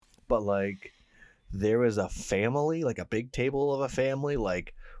but like there was a family, like a big table of a family,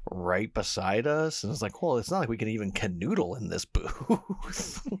 like right beside us, and it's like, well, it's not like we can even canoodle in this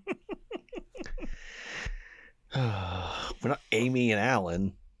booth. We're not Amy and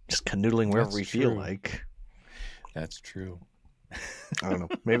Alan just canoodling wherever That's we feel true. like. That's true. I don't know.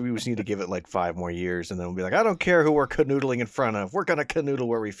 Maybe we just need to give it like 5 more years, and then we'll be like, I don't care who we're canoodling in front of. We're gonna canoodle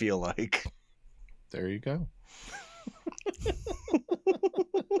where we feel like. There you go.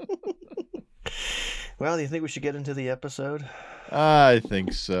 Well, do you think we should get into the episode? I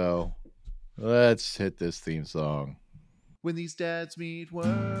think so. Let's hit this theme song. When these dads meet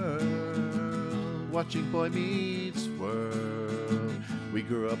world, watching Boy Meets World. We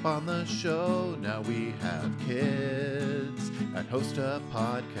grew up on the show, now we have kids and host a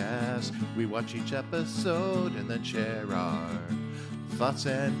podcast. We watch each episode and then share our thoughts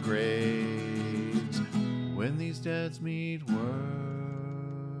and grades. When these dads meet world.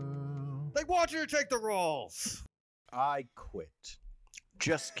 They want you to take the roles. I quit.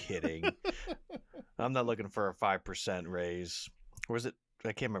 Just kidding. I'm not looking for a 5% raise. Or is it?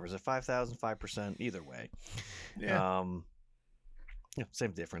 I can't remember. Is it 5,000, 5%? Either way. Yeah. Yeah,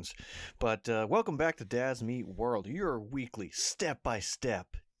 same difference. But welcome back to Dads Meet World, your weekly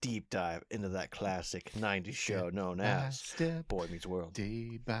step-by-step deep dive into that classic 90s show known as Boy Meets World.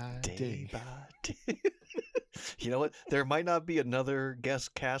 Day by day. You know what? There might not be another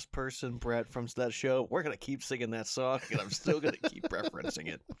guest cast person, Brett, from that show. We're going to keep singing that song, and I'm still going to keep referencing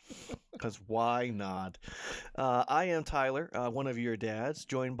it. Because why not? I am Tyler, one of your dads,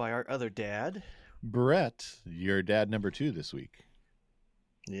 joined by our other dad. Brett, your dad number 2 this week.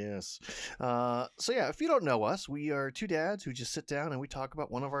 Yes. So yeah, if you don't know us, we are two dads who just sit down and we talk about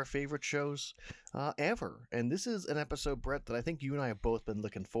one of our favorite shows ever. And this is an episode, Brett, that I think you and I have both been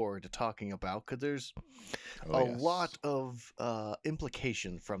looking forward to talking about because there's lot of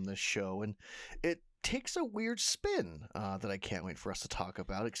implication from this show, and it takes a weird spin that I can't wait for us to talk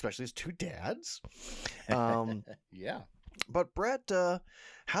about, especially as two dads. Yeah. But Brett,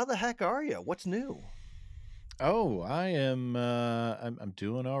 how the heck are you? What's new? Oh, I am. I'm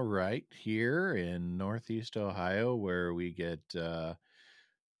doing all right here in Northeast Ohio, where we get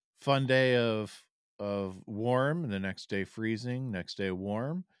fun day of warm, the next day freezing, next day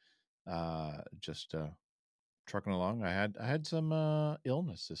warm. Just trucking along. I had some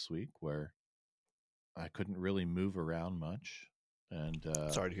illness this week where I couldn't really move around much, and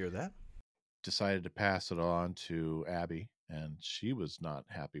Sorry to hear that. decided to pass it on to Abby, and she was not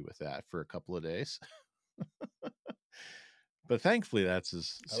happy with that for a couple of days. But thankfully,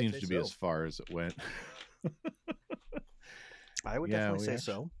 seems to be as far as it went. I would definitely say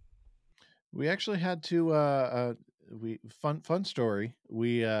so. We actually had to fun story.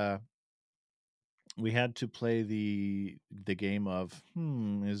 We had to play the game of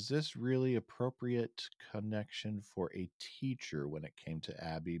is this really appropriate connection for a teacher when it came to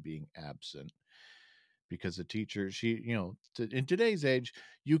Abby being absent? Because the teacher, in today's age,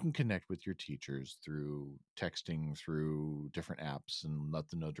 you can connect with your teachers through texting, through different apps, and let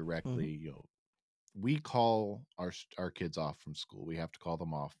them know directly. Mm-hmm. We call our kids off from school. We have to call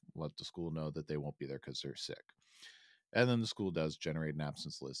them off, let the school know that they won't be there because they're sick. And then the school does generate an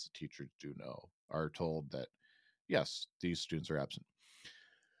absence list. The teachers are told that, yes, these students are absent.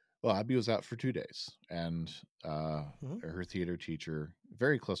 Well, Abby was out for 2 days, and her theater teacher,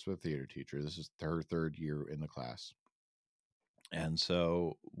 very close with a theater teacher. This is her 3rd year in the class. And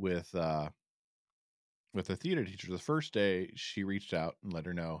so with the theater teacher, the first day she reached out and let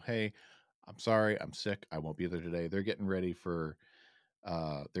her know, hey, I'm sorry, I'm sick. I won't be there today. They're getting ready for,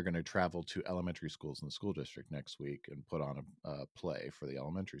 they're going to travel to elementary schools in the school district next week and put on a play for the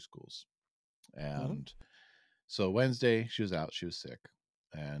elementary schools. And so Wednesday she was out, she was sick,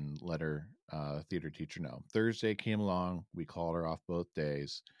 and let her theater teacher know. Thursday came along, we called her off both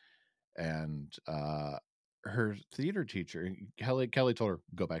days, and her theater teacher, Kelly told her,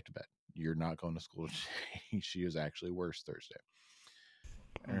 go back to bed. You're not going to school today. She was actually worse Thursday.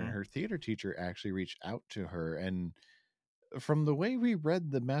 And her theater teacher actually reached out to her, and from the way we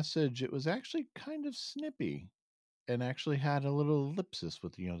read the message, it was actually kind of snippy and actually had a little ellipsis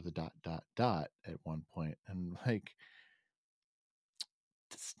with the ... at one point. And like,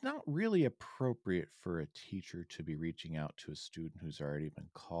 it's not really appropriate for a teacher to be reaching out to a student who's already been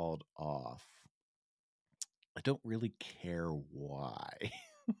called off. I don't really care why.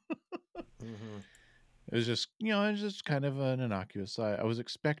 It was just kind of an innocuous. I was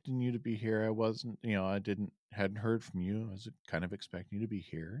expecting you to be here. I wasn't, hadn't heard from you. I was kind of expecting you to be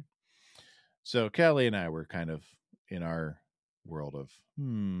here. So Kelly and I were kind of in our world of,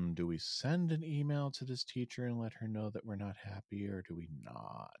 do we send an email to this teacher and let her know that we're not happy, or do we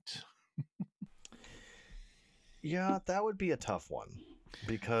not? Yeah, that would be a tough one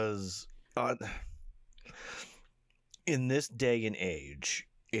because in this day and age,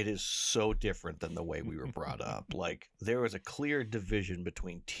 it is so different than the way we were brought up. Like, there was a clear division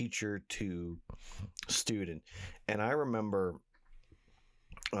between teacher to student. And I remember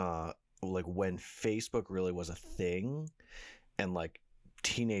like when Facebook really was a thing and like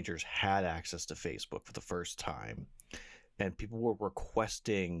teenagers had access to Facebook for the first time and people were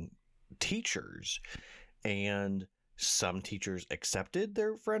requesting teachers, and some teachers accepted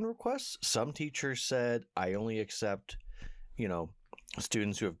their friend requests. Some teachers said, I only accept,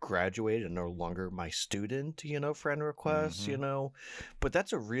 students who have graduated and no longer my student, friend requests, but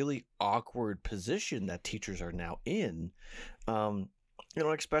that's a really awkward position that teachers are now in.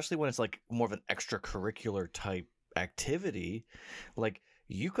 Especially when it's like more of an extracurricular type activity. Like,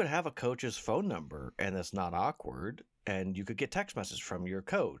 you could have a coach's phone number and it's not awkward, and you could get text messages from your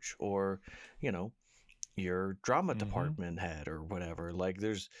coach or, your drama department head or whatever. Like,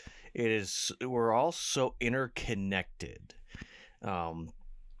 we're all so interconnected. And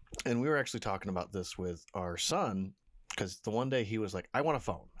we were actually talking about this with our son, because the one day he was like, I want a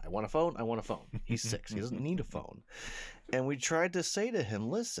phone. I want a phone. I want a phone. He's 6. He doesn't need a phone. And we tried to say to him,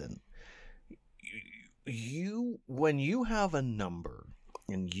 listen, when you have a number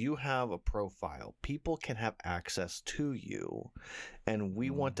and you have a profile, people can have access to you, and we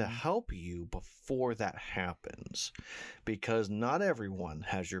want to help you before that happens, because not everyone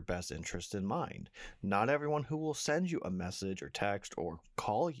has your best interest in mind. Not everyone who will send you a message or text or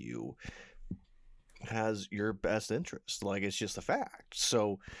call you has your best interest. Like, it's just a fact.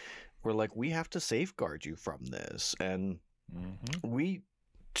 So we're like, we have to safeguard you from this. And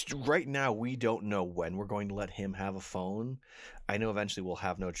right now, we don't know when we're going to let him have a phone. I know eventually we'll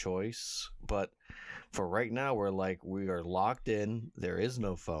have no choice, but for right now, we're like, we are locked in. There is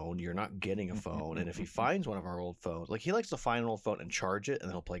no phone. You're not getting a phone. And if he finds one of our old phones, like, he likes to find an old phone and charge it, and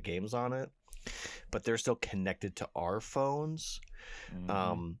then he'll play games on it, but they're still connected to our phones.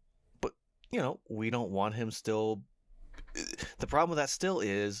 But we don't want him still. The problem with that still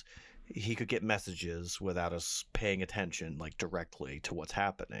is he could get messages without us paying attention, like, directly to what's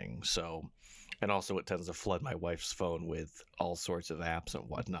happening. So, and also it tends to flood my wife's phone with all sorts of apps and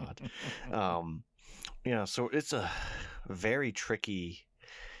whatnot. So it's a very tricky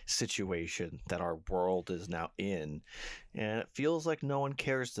situation that our world is now in, and it feels like no one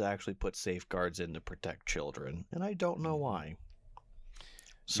cares to actually put safeguards in to protect children, and I don't know why.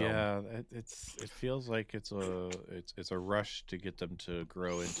 So, yeah, it feels like it's a rush to get them to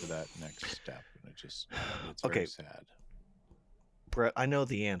grow into that next step, and it's very sad. Brett, I know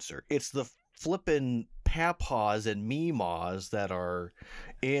the answer. It's the flippin' papaws and meemaws that are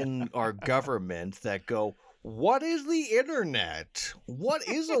in our government that go, what is the internet? What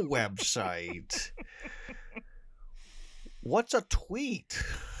is a website? What's a tweet?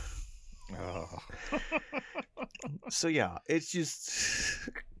 So yeah, it's just,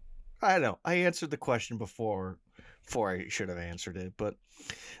 I don't know. I answered the question before I should have answered it, but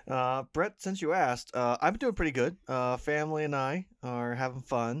Brett, since you asked, I'm doing pretty good. Family and I are having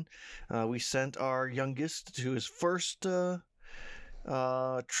fun. We sent our youngest to his first trip,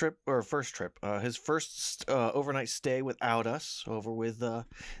 his first overnight stay without us, over with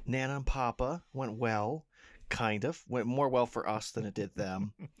Nana and Papa. Went well. Kind of went more well for us than it did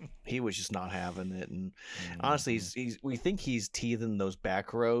them. He was just not having it, and honestly, we think he's teething those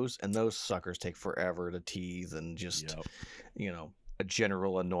back rows, and those suckers take forever to teeth, and just a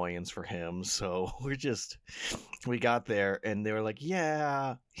general annoyance for him. So we got there, and they were like,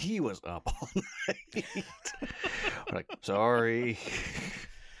 "Yeah, he was up all night." We're like, sorry,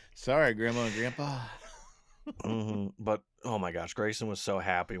 Grandma and Grandpa. But oh my gosh, Grayson was so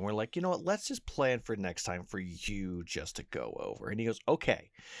happy. And we're like, you know what? Let's just plan for next time for you just to go over. And he goes,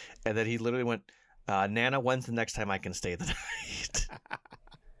 okay. And then he literally went, Nana, when's the next time I can stay the night?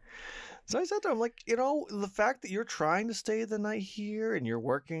 So I said to him, like, the fact that you're trying to stay the night here and you're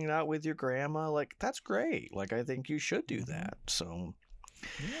working it out with your grandma, like, that's great. Like, I think you should do that. So,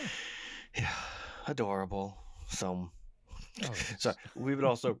 yeah, adorable. So. So we've been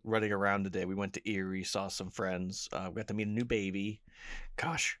also running around today. We went to Erie, saw some friends. We got to meet a new baby.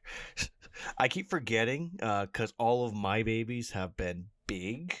 Gosh, I keep forgetting because all of my babies have been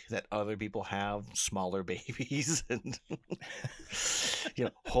big, that other people have smaller babies, and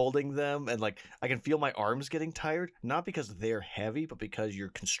holding them, and like I can feel my arms getting tired, not because they're heavy, but because you're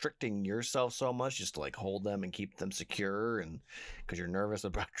constricting yourself so much just to like hold them and keep them secure, and because you're nervous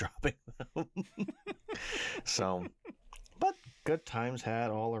about dropping them. So. But Good times had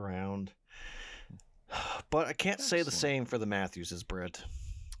all around. But I can't say the Excellent. same for the Matthewses, Brett.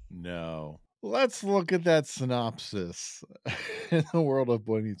 No. Let's look at that synopsis in the world of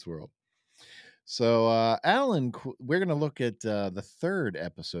Boy Meets World. So, Alan, we're going to look at the third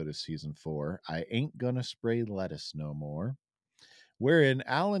episode of season 4, I Ain't Gonna Spray Lettuce No More, wherein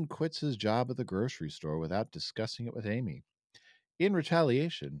Alan quits his job at the grocery store without discussing it with Amy. In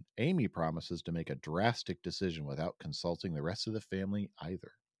retaliation, Amy promises to make a drastic decision without consulting the rest of the family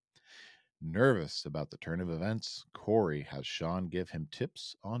either. Nervous about the turn of events, Corey has Sean give him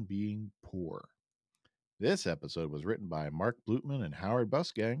tips on being poor. This episode was written by Mark Blutman and Howard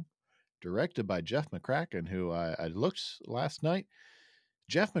Busgang, directed by Jeff McCracken, who I looked last night.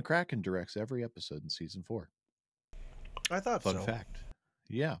 Jeff McCracken directs every episode in season 4. I thought Fun so. fact.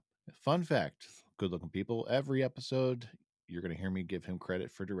 Yeah. Fun fact. Good looking people. Every episode, you're going to hear me give him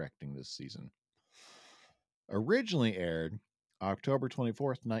credit for directing this season. Originally aired October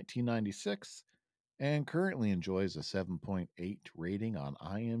 24th, 1996, and currently enjoys a 7.8 rating on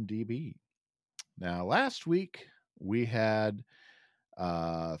IMDb. Now, last week we had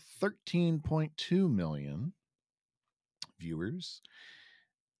 13.2 million viewers.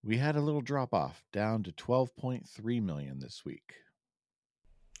 We had a little drop off down to 12.3 million this week.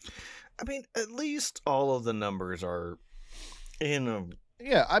 I mean, at least all of the numbers are in a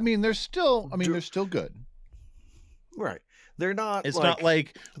Yeah, I mean they're still good. right. They're not. It's like, not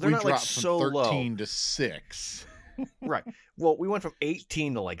like they're we not dropped like from so 13 low. to 6. Right. Well, we went from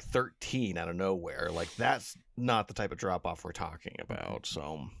 18 to like 13 out of nowhere. Like that's not the type of drop off we're talking about.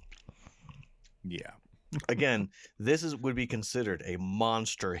 So Yeah. again, this would be considered a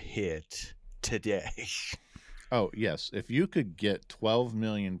monster hit today. Oh, yes. If you could get 12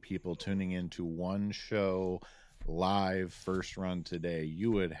 million people tuning into one show live first run today,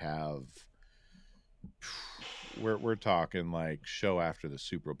 you would have we're talking like show after the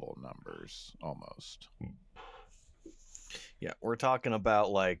Super Bowl numbers almost. Yeah, we're talking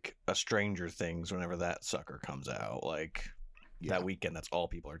about like a Stranger Things whenever that sucker comes out. Like that weekend, that's all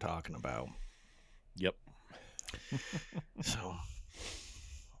people are talking about. Yep. So,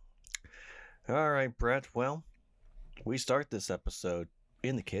 all right, Brett. Well, we start this episode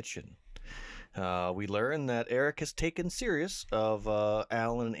in the kitchen. We learn that Eric has taken serious of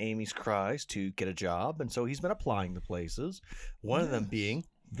Alan and Amy's cries to get a job, and so he's been applying to places. One of them being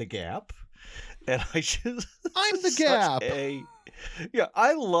the Gap. And I just I'm the Gap. Yeah,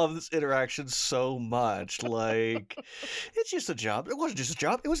 I love this interaction so much. Like, it's just a job. It wasn't just a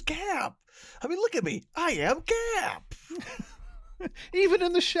job. It was Gap. I mean, look at me. I am Gap. Even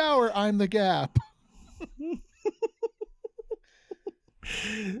in the shower, I'm the Gap.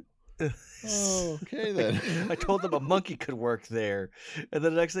 Oh, okay then. I told them a monkey could work there. And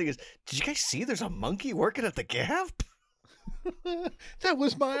then the next thing is, did you guys see there's a monkey working at the Gap? That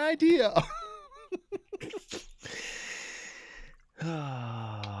was my idea.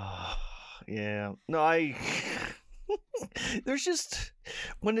 Yeah. No, there's just,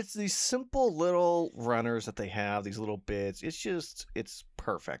 when it's these simple little runners that they have, these little bits, it's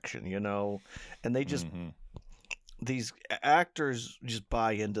perfection, you know? And they just, these actors just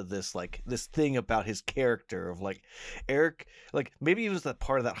buy into this, like, this thing about his character of, like, Eric, like, maybe it was that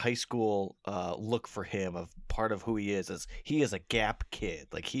part of that high school look for him, of part of who he is a Gap kid.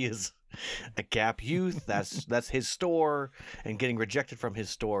 Like, he is a Gap youth. That's his store, and getting rejected from his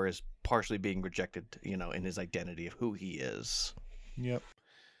store is partially being rejected, you know, in his identity of who he is. Yep.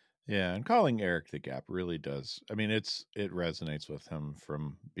 Yeah, and calling Eric the Gap really does. I mean, it resonates with him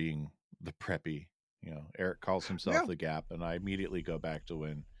from being the preppy. You know, Eric calls himself the Gap, and I immediately go back to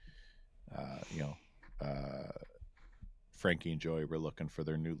when, Frankie and Joey were looking for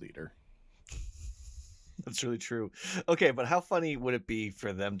their new leader. That's really true. Okay, but how funny would it be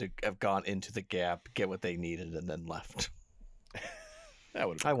for them to have gone into the Gap, get what they needed, and then left? That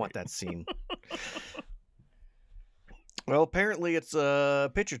would. I want that scene. Well, apparently it's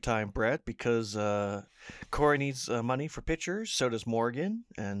pitcher time, Brett, because Corey needs money for pitchers. So does Morgan,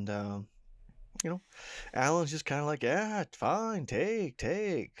 and you know, Alan's just kind of like, yeah, fine,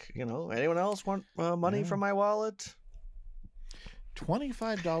 take. You know, anyone else want money from my wallet?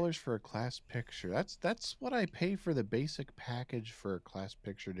 $25 for a class picture. That's what I pay for the basic package for a class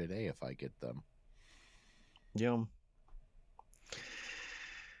picture today if I get them. Yeah.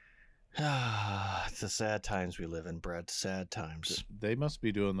 It's the sad times we live in, Brett. Sad times. They must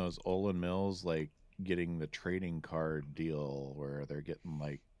be doing those Olin Mills, like getting the trading card deal where they're getting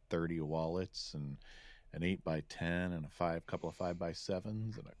like 30 wallets and an 8x10 and a couple of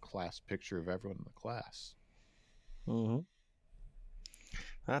 5x7s and a class picture of everyone in the class. Mm-hmm.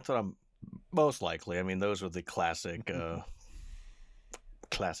 That's what I'm most likely. I mean, those were the classic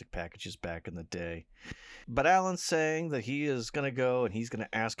classic packages back in the day. But Alan's saying that he is going to go and he's going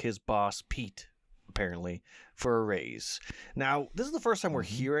to ask his boss, Pete, apparently, for a raise. Now, this is the first time we're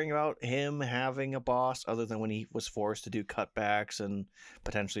hearing about him having a boss, other than when he was forced to do cutbacks and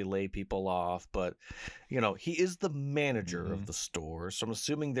potentially lay people off. But, he is the manager of the store. So I'm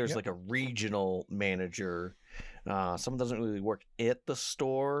assuming there's like a regional manager. Someone doesn't really work at the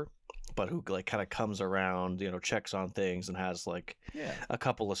store, but who like kind of comes around, checks on things and has like a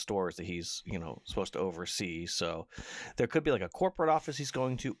couple of stores that he's, supposed to oversee. So there could be like a corporate office he's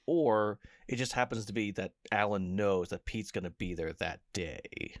going to, or it just happens to be that Alan knows that Pete's going to be there that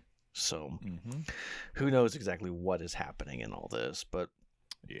day. So who knows exactly what is happening in all this, but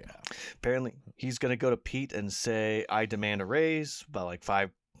apparently he's going to go to Pete and say, I demand a raise by like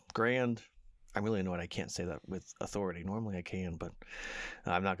 $5,000. I'm really annoyed I can't say that with authority. Normally I can, but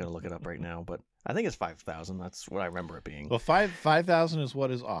I'm not going to look it up right now. But I think it's 5,000. That's what I remember it being. Well, 5,000 is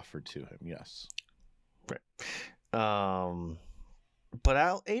what is offered to him. Yes. Right.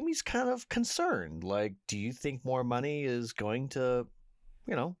 But Amy's kind of concerned. Like, do you think more money is going to,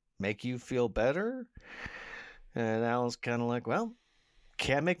 make you feel better? And Alan's kind of like, well,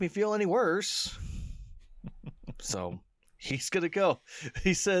 can't make me feel any worse. So he's going to go.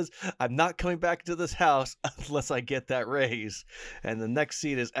 He says, I'm not coming back to this house unless I get that raise. And the next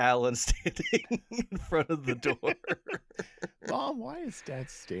scene is Alan standing in front of the door. Mom, why is Dad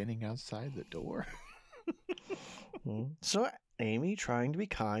standing outside the door? So Amy, trying to be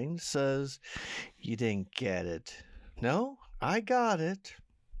kind, says, you didn't get it. No, I got it.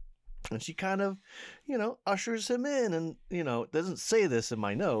 And she kind of, ushers him in and, doesn't say this in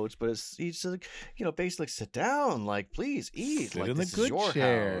my notes, but he says, basically sit down, like, please eat. Sit like, in this the good is your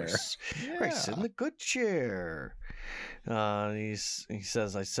chair. House. Yeah. Right, sit in the good chair. He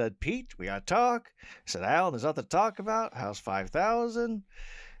says, I said, Pete, we got to talk. I said, Alan, there's nothing to talk about. How's 5,000?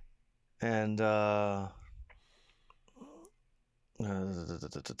 And,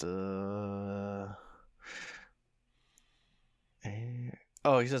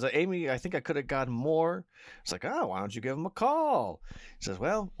 oh, he says, Amy, I think I could have gotten more. It's like, oh, why don't you give him a call? He says,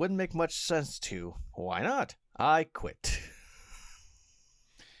 well, wouldn't make much sense to. Why not? I quit.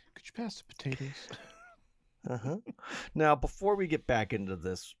 Could you pass the potatoes? Now, before we get back into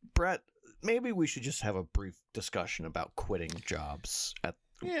this, Brett, maybe we should just have a brief discussion about quitting jobs.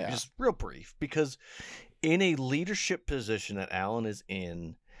 Just real brief, because in a leadership position that Alan is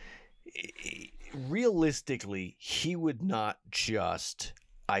in, realistically, he would not just,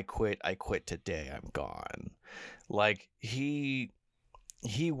 I quit today, I'm gone. Like, he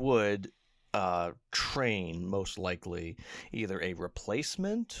would train, most likely, either a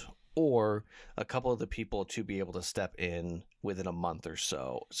replacement or a couple of the people to be able to step in within a month or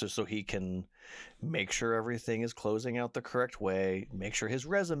so he can make sure everything is closing out the correct way, make sure his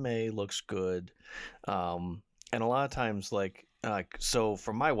resume looks good. And a lot of times, so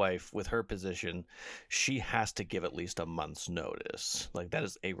for my wife, with her position, she has to give at least a month's notice. Like, that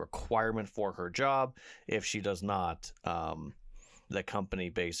is a requirement for her job. If she does not, the company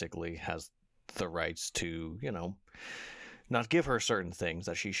basically has the rights to, not give her certain things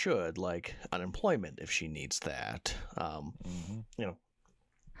that she should, like unemployment if she needs that.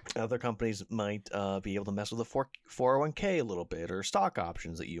 Other companies might be able to mess with the 401k a little bit, or stock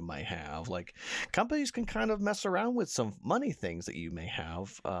options that you might have. Like, companies can kind of mess around with some money things that you may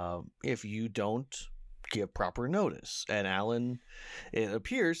have if you don't give proper notice. And Alan, it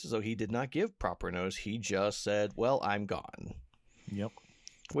appears as though he did not give proper notice. He just said, well, I'm gone. Yep.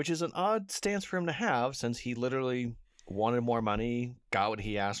 Which is an odd stance for him to have, since he literally wanted more money, got what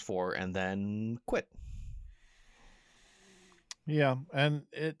he asked for, and then quit. Yeah, and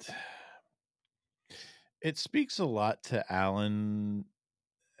it speaks a lot to Alan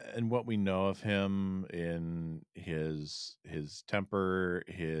and what we know of him, in his temper,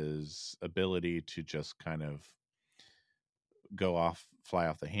 his ability to just kind of fly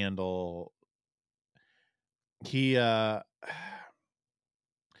off the handle. He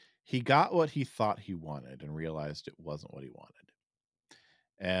got what he thought he wanted and realized it wasn't what he wanted.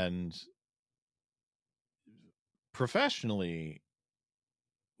 And professionally,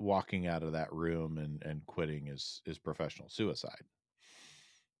 walking out of that room and quitting is professional suicide.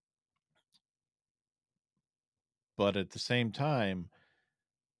 But at the same time,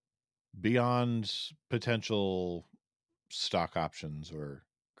 beyond potential stock options, or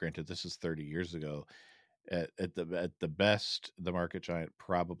granted, this is 30 years ago, at the best, the market giant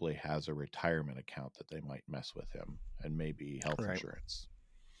probably has a retirement account that they might mess with him, and maybe health insurance.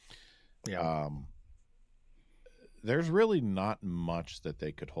 Yeah. There's really not much that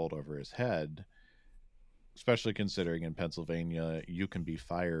they could hold over his head. especially considering in Pennsylvania you can be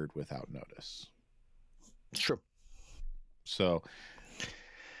fired without notice. It's true. So,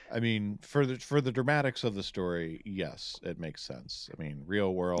 I mean, for the dramatics of the story, yes, it makes sense. I mean,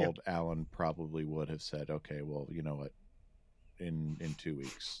 real world, Alan probably would have said, "Okay, well, you know what? In 2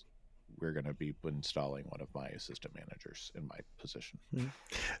 weeks, we're going to be installing one of my assistant managers in my position."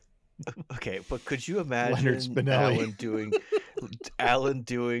 Okay, but could you Leonard imagine Spinelli. Alan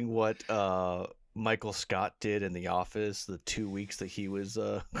doing what Michael Scott did in The Office the 2 weeks that he was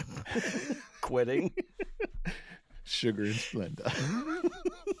quitting? Sugar and Splenda.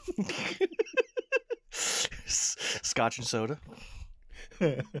 Scotch and soda.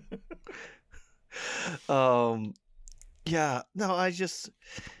 Yeah, no, I just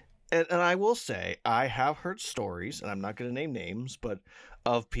and I will say I have heard stories, and I'm not going to name names, but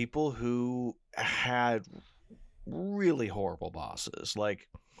of people who had really horrible bosses, like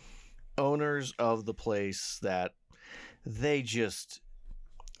owners of the place that they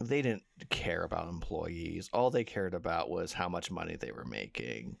didn't care about employees. All they cared about was how much money they were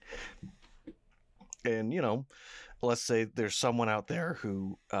making. And, let's say there's someone out there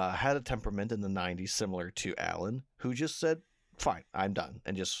who had a temperament in the 90s similar to Alan, who just said, fine, I'm done,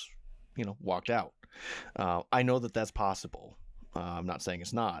 and just, walked out. I know that that's possible. I'm not saying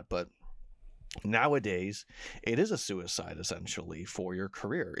it's not, but nowadays it is a suicide essentially for your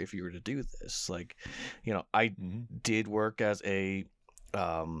career if you were to do this. Like, I did work as a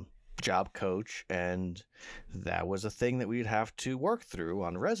job coach, and that was a thing that we'd have to work through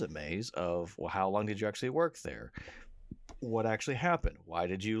on resumes of, well, how long did you actually work there? What actually happened? Why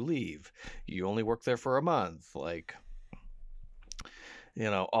did you leave? You only worked there for a month. Like,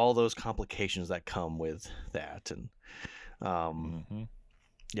 all those complications that come with that. And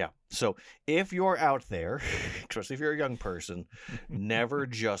yeah, so if you're out there, especially if you're a young person, never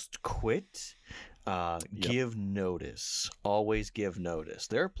just quit. Give notice. Always give notice.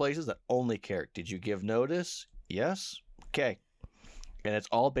 There are places that only care. Did you give notice? Yes. Okay. And it's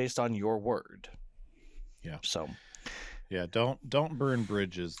all based on your word. Yeah. So. Yeah. Don't burn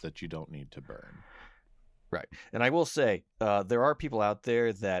bridges that you don't need to burn. Right. And I will say, there are people out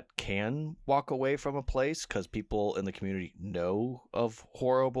there that can walk away from a place because people in the community know of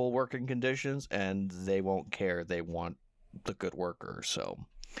horrible working conditions and they won't care. They want the good worker. So.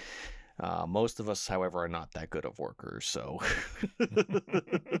 Most of us, however, are not that good of workers, so.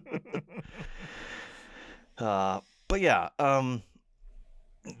 But yeah,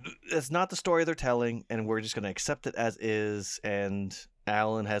 it's not the story they're telling, and we're just going to accept it as is. And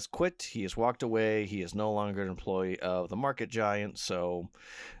Alan has quit. He has walked away. He is no longer an employee of the Market Giant. So,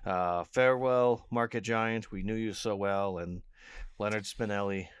 farewell, Market Giant. We knew you so well, and Leonard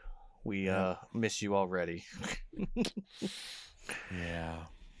Spinelli, we miss you already. Yeah.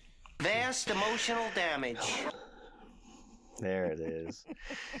 Vast emotional damage. There it is.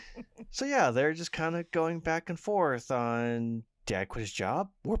 So yeah, they're just kind of going back and forth on, Dad quit his job?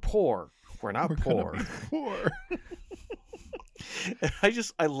 We're poor. We're not poor. Poor.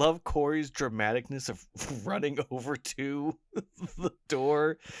 I love Corey's dramaticness of running over to the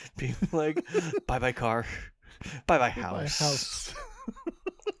door, being like, bye-bye car. Bye-bye house.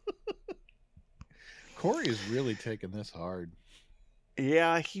 Corey is really taking this hard.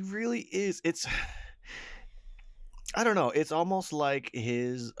 Yeah, he really is. I don't know. It's almost like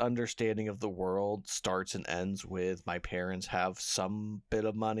his understanding of the world starts and ends with, my parents have some bit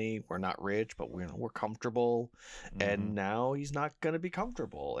of money. We're not rich, but we're comfortable. And now he's not going to be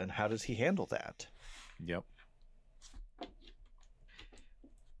comfortable. And how does he handle that? Yep.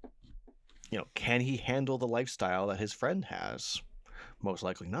 Can he handle the lifestyle that his friend has? Most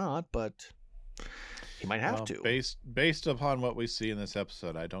likely not, but he might have to. Based upon what we see in this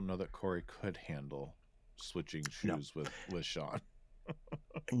episode, I don't know that Corey could handle switching shoes with Sean.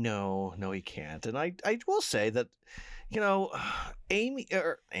 No, he can't. And I will say that,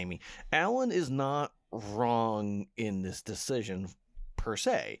 Alan is not wrong in this decision per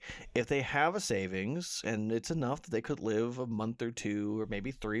se. If they have a savings and it's enough that they could live a month or 2 or maybe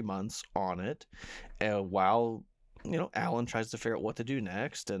 3 months on it, while Alan tries to figure out what to do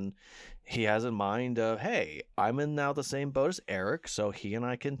next, and he has in mind of, hey, I'm in now the same boat as Eric, so he and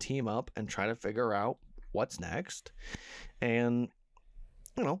I can team up and try to figure out what's next. And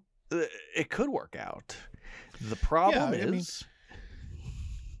it could work out. The problem is,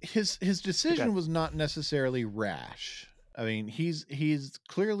 his decision was not necessarily rash. I mean, he's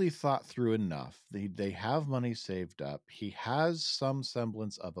clearly thought through enough. They have money saved up. He has some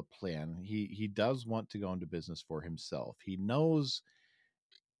semblance of a plan. He does want to go into business for himself. He knows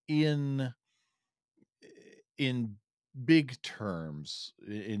in big terms,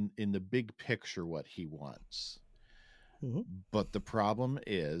 in the big picture, what he wants. Mm-hmm. But the problem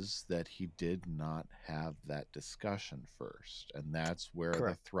is that he did not have that discussion first. And that's where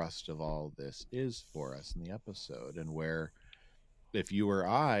Correct. the thrust of all this is for us in the episode. And where, if you or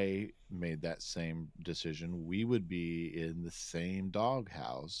I made that same decision, we would be in the same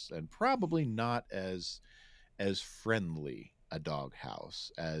doghouse, and probably not as friendly a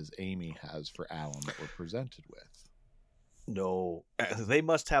doghouse as Amy has for Alan that we're presented with. No, they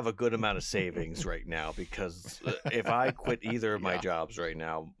must have a good amount of savings right now, because if I quit either of my Yeah. jobs right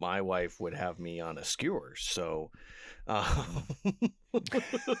now, my wife would have me on a skewer. So,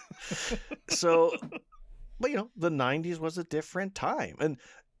 so, but the 90s was a different time. And,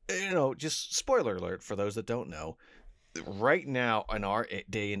 just spoiler alert for those that don't know, right now in our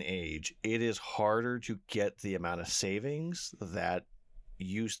day and age, it is harder to get the amount of savings that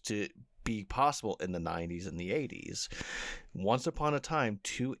used to be possible in the 90s and the 80s. Once upon a time,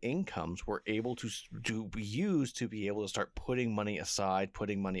 two incomes were able to be used to be able to start putting money aside,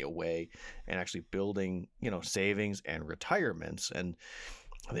 putting money away, and actually building, savings and retirements. And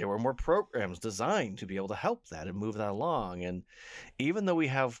there were more programs designed to be able to help that and move that along. And even though we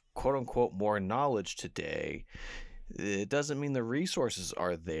have, quote unquote, more knowledge today, it doesn't mean the resources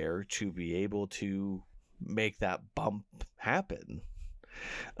are there to be able to make that bump happen.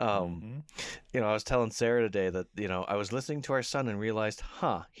 I was telling Sarah today that, I was listening to our son and realized,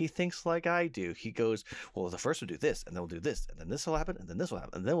 he thinks like I do. He goes, well, the first we'll do this, and then we'll do this, and then this will happen, and then this will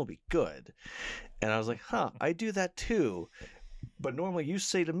happen, and then we'll be good. And I was like, I do that too. But normally you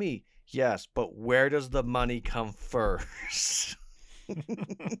say to me, yes, but where does the money come first?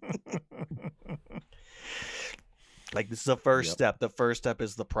 Like, this is the first step. The first step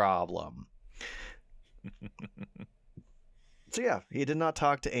is the problem. So yeah, he did not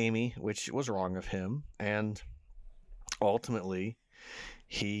talk to Amy, which was wrong of him, and ultimately,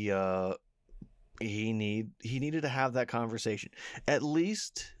 he needed to have that conversation. At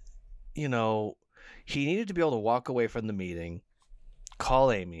least, he needed to be able to walk away from the meeting,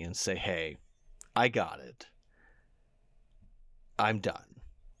 call Amy, and say, "Hey, I got it. I'm done."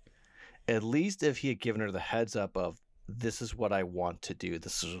 At least if he had given her the heads up of, this is what I want to do,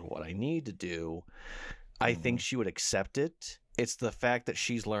 this is what I need to do, I think she would accept it. It's the fact that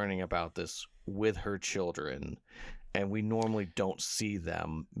she's learning about this with her children, and we normally don't see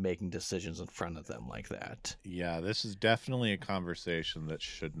them making decisions in front of them like that. Yeah, this is definitely a conversation that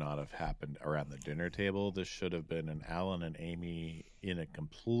should not have happened around the dinner table. This should have been an Alan and Amy in a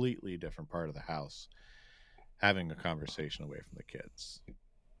completely different part of the house having a conversation away from the kids.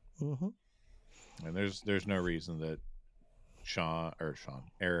 Mm-hmm. And there's no reason that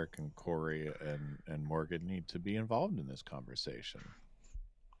Eric and Corey and Morgan need to be involved in this conversation.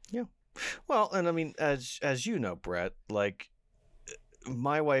 Yeah. Well, and I mean, as you know, Brett, like,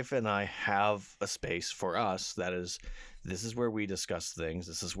 my wife and I have a space for us that is, this is where we discuss things.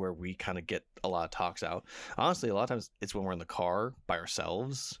 This is where we kind of get a lot of talks out. Honestly, a lot of times it's when we're in the car by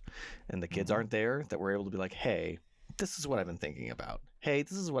ourselves and the kids aren't there that we're able to be like, hey, this is what I've been thinking about. Hey,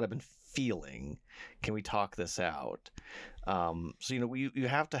 this is what I've been feeling. Can we talk this out? So, you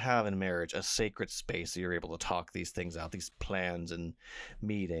have to have in marriage a sacred space that you're able to talk these things out, these plans and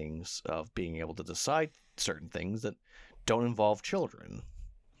meetings of being able to decide certain things that don't involve children.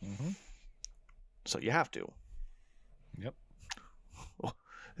 So you have to. Yep.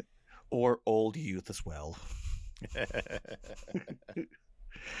 Or old youth as well.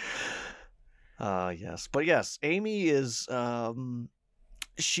 Yes. But yes, Amy is,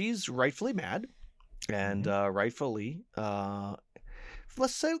 she's rightfully mad, and rightfully,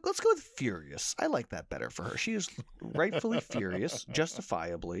 let's go with furious. I like that better for her. She is rightfully furious,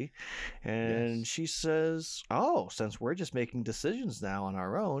 justifiably, and she says, "Oh, since we're just making decisions now on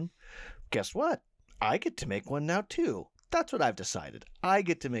our own, guess what? I get to make one now too. That's what I've decided. I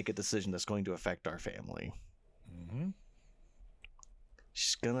get to make a decision that's going to affect our family."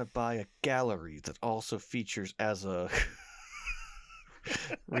 She's gonna buy a gallery that also features as a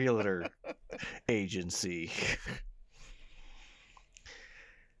realtor agency.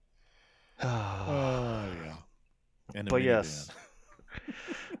 Yeah. And but yes,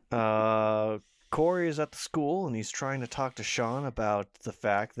 Corey is at the school and he's trying to talk to Sean about the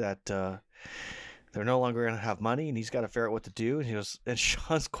fact that they're no longer going to have money, and he's got to figure out what to do. And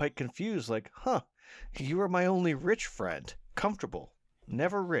Sean's quite confused, like, you were my only rich friend, comfortable,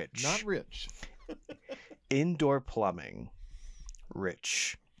 never rich, not rich, indoor plumbing,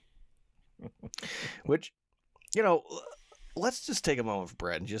 rich. Which, let's just take a moment for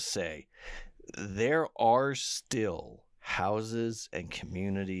Brett and just say there are still houses and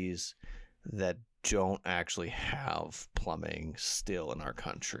communities that don't actually have plumbing still in our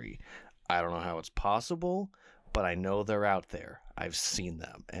country. I don't know how it's possible, but I know they're out there. I've seen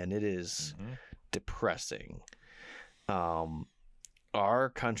them, and it is depressing. Our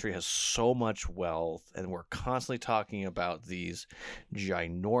country has so much wealth, and we're constantly talking about these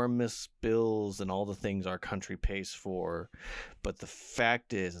ginormous bills and all the things our country pays for. But the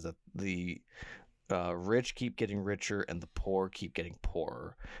fact is that the rich keep getting richer and the poor keep getting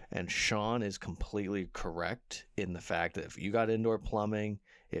poorer. And Sean is completely correct in the fact that if you got indoor plumbing,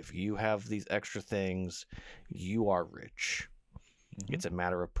 if you have these extra things, you are rich. It's a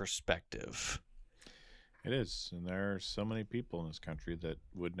matter of perspective. It is. And there are so many people in this country that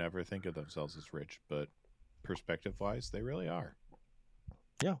would never think of themselves as rich, but perspective wise, they really are.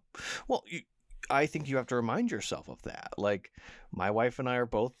 Yeah. Well, I think you have to remind yourself of that. Like, my wife and I are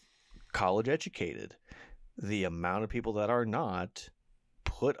both college educated. The amount of people that are not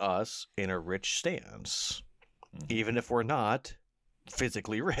put us in a rich stance, even if we're not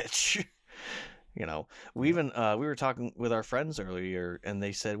physically rich. You know, we were talking with our friends earlier, and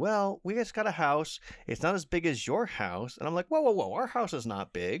they said, well, we just got a house. It's not as big as your house. And I'm like, whoa. Our house is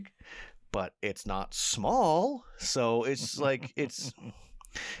not big, but it's not small. So it's like,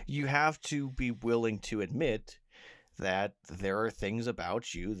 you have to be willing to admit that there are things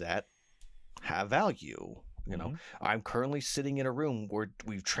about you that have value. You know, I'm currently sitting in a room where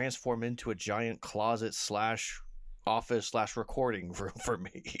we've transformed into a giant closet / office / recording room for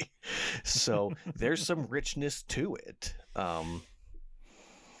me. So there's some richness to it.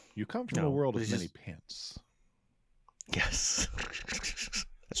 You come from a world of many pants. Yes,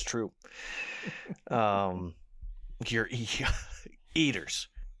 that's true. You're eaters.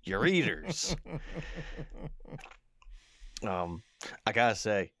 You're eaters. I gotta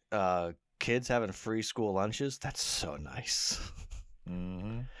say, kids having free school lunches, that's so nice.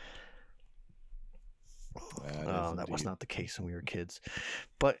 That was not the case when we were kids.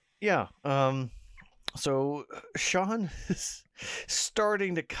 But yeah, so Sean is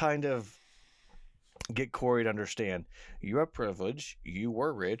starting to kind of get Corey to understand, you have privilege, you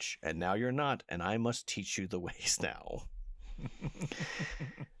were rich, and now you're not, and I must teach you the ways now.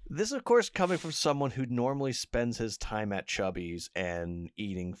 This, of course, coming from someone who normally spends his time at Chubby's and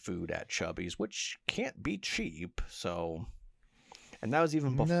eating food at Chubby's, which can't be cheap. So, and that was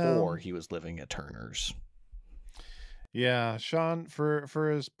even before he was living at Turner's. Yeah, Sean,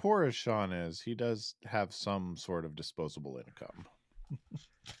 for as poor as Sean is, he does have some sort of disposable income.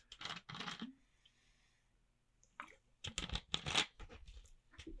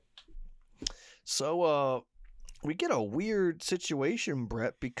 So, we get a weird situation,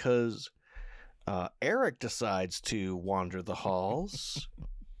 Brett, because Eric decides to wander the halls.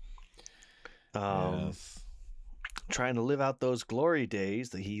 Yes. Trying to live out those glory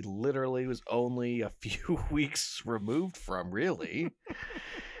days that he literally was only a few weeks removed from, really.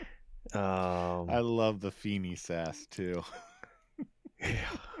 I love the Feeney sass, too.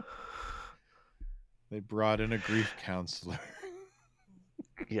 Yeah. They brought in a grief counselor.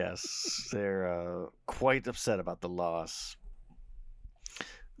 Yes, they're quite upset about the loss.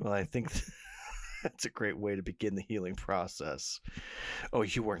 Well, I think that's a great way to begin the healing process. Oh,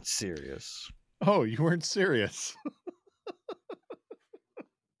 you weren't serious. Oh, you weren't serious.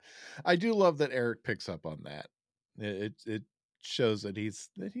 I do love that Eric picks up on that. It shows that he's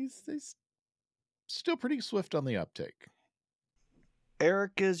still pretty swift on the uptake.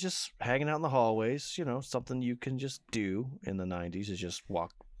 Eric is just hanging out in the hallways, you know, something you can just do in the 90s is just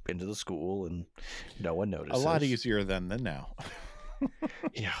walk into the school and no one notices. A lot easier then than now.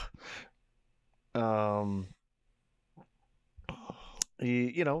 Yeah.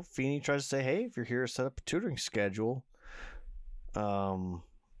 You know, Feeney tries to say, hey, if you're here, set up a tutoring schedule.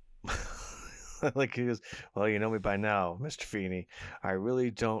 Like he goes, well, you know me by now, Mr. Feeney. I really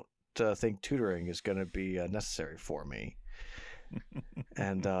don't think tutoring is going to be necessary for me.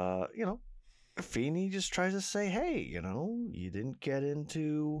 And, you know, Feeney just tries to say, hey, you know, you didn't get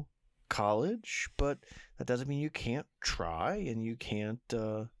into college, but that doesn't mean you can't try and you can't,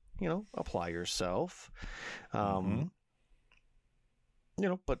 you know, apply yourself. You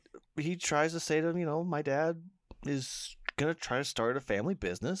know, but he tries to say to him, you know, my dad is going to try to start a family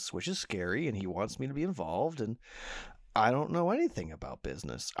business, which is scary, and he wants me to be involved. And I don't know anything about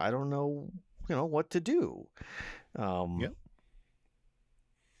business. I don't know, you know, what to do. Yep.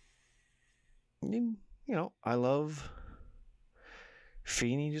 You know, I love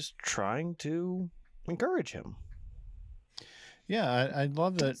Feeney just trying to encourage him. Yeah, I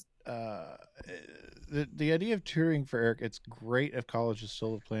love that the idea of tutoring for Eric, it's great if college is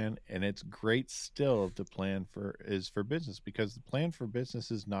still the plan, and it's great still if the plan for business, because the plan for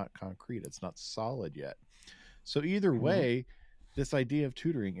business is not concrete, it's not solid yet. So either way, this idea of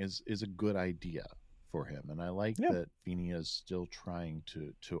tutoring is a good idea for him, and I like that Feeney is still trying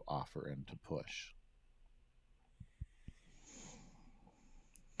to offer and to push.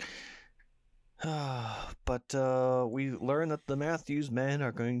 But we learn that the Matthews men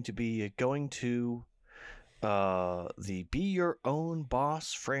are going to be going to the Be Your Own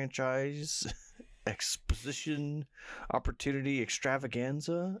Boss franchise exposition opportunity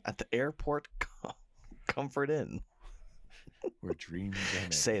extravaganza at the Airport Comfort Inn. Where dreams are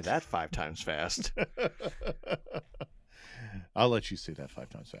made. Say that 5 times fast. I'll let you say that 5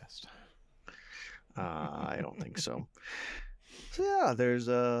 times fast. I don't think so. So yeah, there's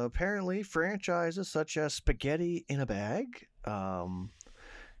apparently franchises such as Spaghetti in a Bag,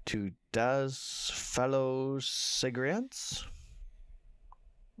 to Das Fellows Cigarettes,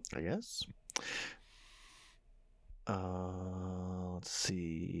 I guess. Let's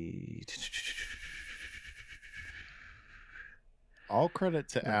see. All credit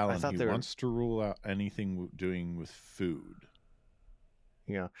to Alan. He were... wants to rule out anything doing with food.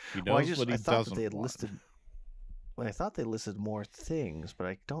 Yeah. He knows what he doesn't they had want. listed. Well, I thought they listed more things, but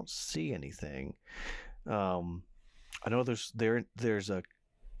I don't see anything. I know there's a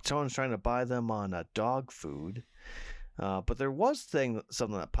someone's trying to buy them on dog food, but there was something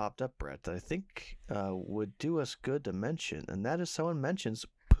that popped up, Brett, that I think would do us good to mention, and that is someone mentions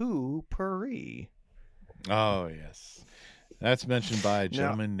Poo Pourri. Oh yes, that's mentioned by a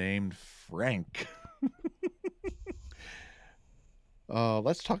gentleman named Frank.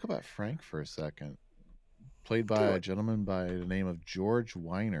 Let's talk about Frank for a second. Played by a gentleman by the name of George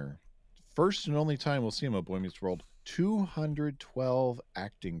Weiner. First and only time we'll see him at Boy Meets World. 212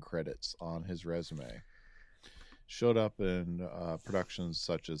 acting credits on his resume. Showed up in productions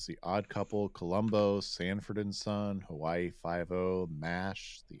such as The Odd Couple, Columbo, Sanford and Son, Hawaii Five-0,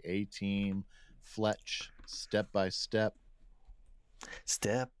 MASH, The A-Team, Fletch, Step by Step.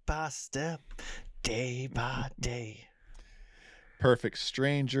 Step by step, day by day. Perfect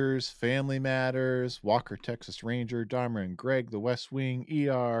Strangers, Family Matters, Walker, Texas Ranger, Dahmer and Greg, The West Wing,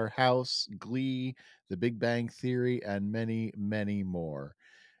 ER, House, Glee, The Big Bang Theory, and many, many more.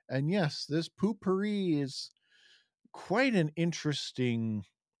 And yes, this potpourri is quite an interesting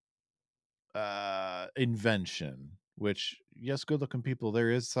invention, which, yes, good-looking people,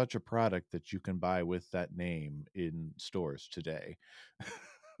 there is such a product that you can buy with that name in stores today.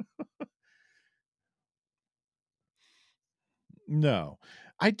 No,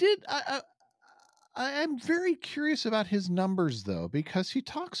 I am very curious about his numbers, though, because he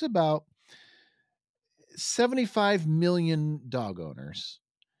talks about 75 million dog owners.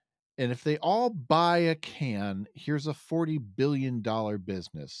 And if they all buy a can, here's a $40 billion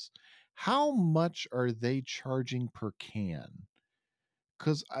business. How much are they charging per can?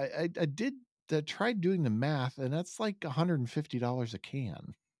 Because I tried doing the math, and that's like $150 a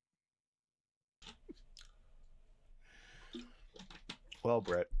can. Well,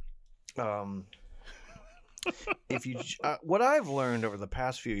 Brett, if you what I've learned over the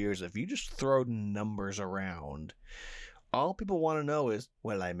past few years, if you just throw numbers around, all people want to know is,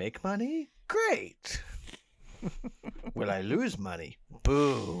 will I make money? Great. Will I lose money?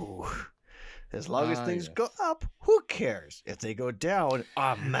 Boo. As long as things go up, who cares? If they go down,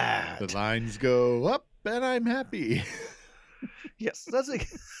 I'm mad. The lines go up and I'm happy. Yes, that's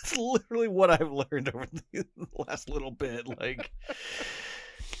literally what I've learned over the last little bit. Like,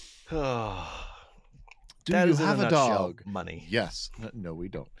 Do you have a dog? Money. Yes. No, we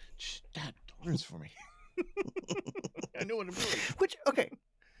don't. Dad, don't answer for me. I know what I'm doing.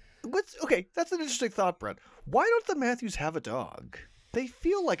 Okay, that's an interesting thought, Brett. Why don't the Matthews have a dog? They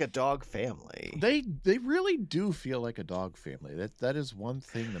feel like a dog family. They really do feel like a dog family. That is one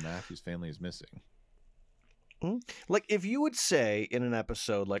thing the Matthews family is missing. Like, if you would say in an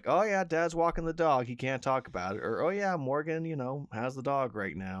episode, like, oh yeah, Dad's walking the dog, he can't talk about it, or oh yeah, Morgan, has the dog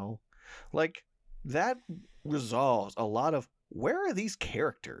right now, like, that resolves a lot of, where are these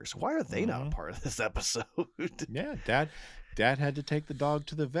characters? Why are they not a part of this episode? Yeah, Dad had to take the dog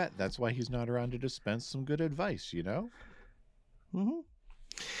to the vet. That's why he's not around to dispense some good advice,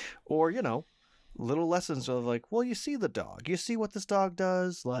 Or, little lessons of like, well, you see the dog. You see what this dog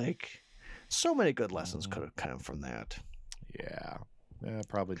does? Like, so many good lessons could have come from that. Yeah.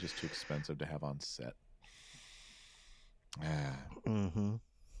 Probably just too expensive to have on set.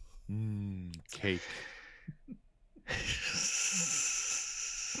 Cake.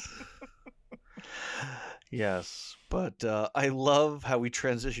 Yes. But I love how we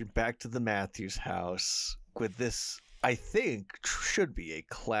transition back to the Matthews house with this, I think, should be a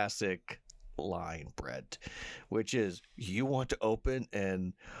classic line, Brett, which is, "You want to open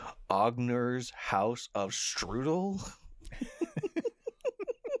an Ogner's House of Strudel?"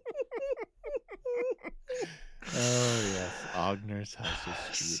 Oh, yes. Ogner's House of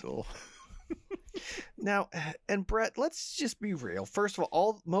Strudel. Now, and Brett, let's just be real. First of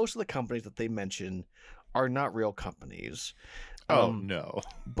all, most of the companies that they mention are not real companies. No.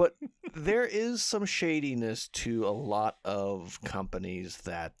 But there is some shadiness to a lot of companies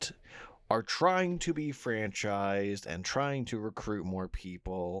that are trying to be franchised and trying to recruit more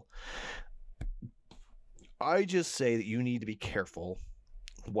people. I just say that you need to be careful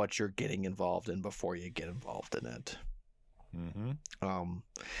what you're getting involved in before you get involved in it. Mm-hmm.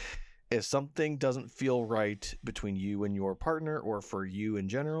 If something doesn't feel right between you and your partner, or for you in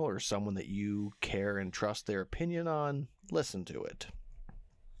general, or someone that you care and trust their opinion on, listen to it.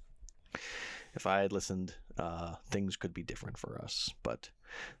 If I had listened, things could be different for us, but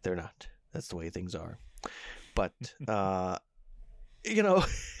they're not. That's the way things are. But,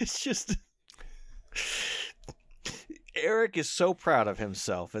 it's just... Eric is so proud of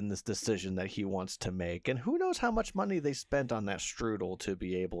himself in this decision that he wants to make, and who knows how much money they spent on that strudel to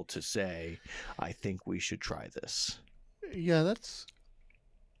be able to say, "I think we should try this." Yeah, that's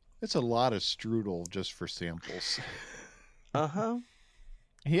a lot of strudel just for samples.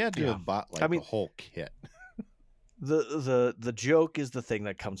 He had to have bought a whole kit. The joke is the thing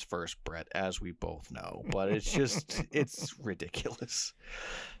that comes first, Brett, as we both know, but it's just it's ridiculous.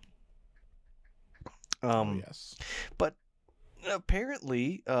 Yes. But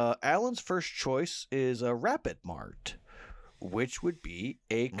apparently, Alan's first choice is a Rapid Mart, which would be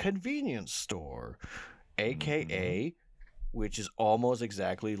a convenience store, aka, which is almost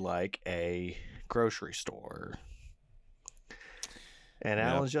exactly like a grocery store. And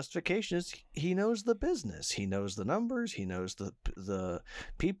Alan's justification is he knows the business, he knows the numbers, he knows the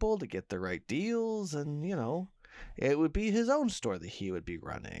people to get the right deals, and it would be his own store that he would be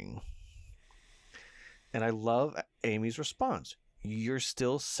running. And I love Amy's response. "You're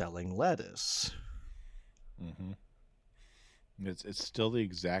still selling lettuce." Mm-hmm. It's still the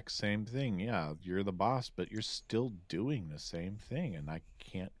exact same thing. Yeah, you're the boss, but you're still doing the same thing, and I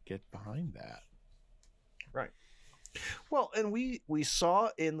can't get behind that. Right. Well, and we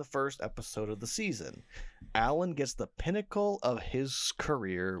saw in the first episode of the season, Alan gets the pinnacle of his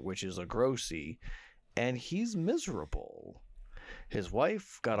career, which is a grocie, and he's miserable. His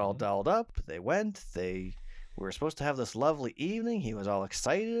wife got all dolled up. They were supposed to have this lovely evening. He was all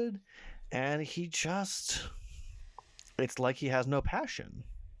excited, and it's like he has no passion.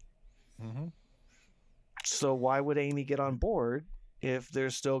 Mm-hmm. So why would Amy get on board if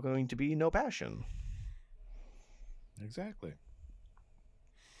there's still going to be no passion? Exactly.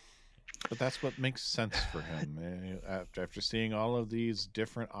 But that's what makes sense for him. After seeing all of these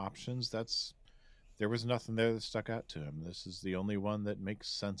different options, there was nothing there that stuck out to him. This is the only one that makes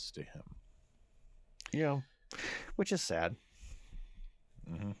sense to him. Yeah, which is sad.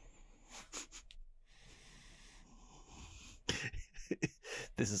 Mm-hmm.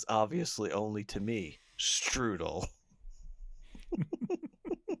 This is obviously only to me, strudel.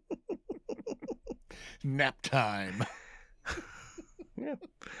 Nap time. Yeah.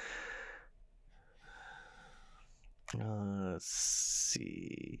 Let's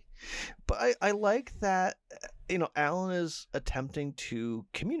see. But I like that, Alan is attempting to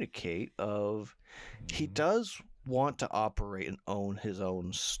communicate of he does want to operate and own his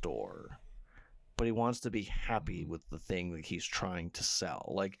own store, but he wants to be happy with the thing that he's trying to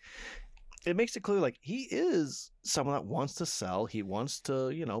sell. Like, it makes it clear, like, he is someone that wants to sell. He wants to,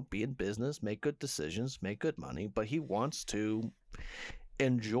 be in business, make good decisions, make good money, but he wants to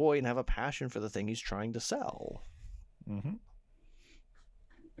enjoy and have a passion for the thing he's trying to sell. Mm-hmm.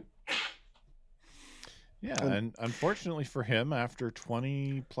 Yeah, and unfortunately for him, after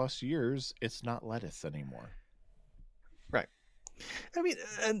 20 plus years, it's not lettuce anymore. Right. I mean,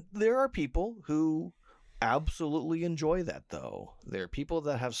 and there are people who absolutely enjoy that, though. There are people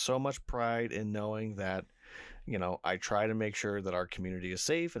that have so much pride in knowing that, I try to make sure that our community is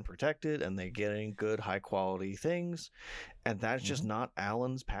safe and protected and they're getting good, high quality things. And that's just not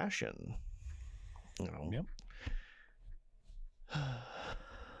Alan's passion. Yep.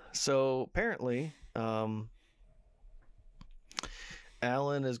 So apparently,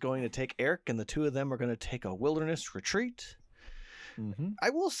 Alan is going to take Eric, and the two of them are going to take a wilderness retreat. Mm-hmm. I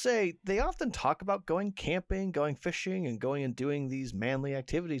will say they often talk about going camping, going fishing, and going and doing these manly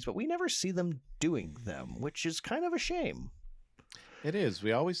activities, but we never see them doing them, which is kind of a shame. It is.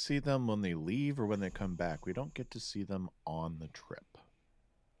 We always see them when they leave or when they come back. We don't get to see them on the trip.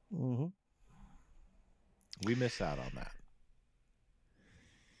 Mm-hmm. We miss out on that.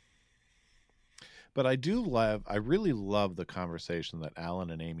 But I really love the conversation that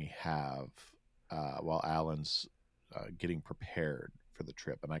Alan and Amy have while Alan's getting prepared for the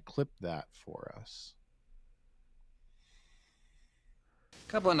trip. And I clipped that for us.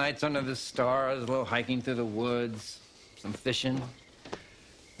 A couple of nights under the stars, a little hiking through the woods, some fishing.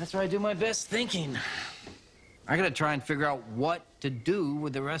 That's where I do my best thinking. I gotta try and figure out what to do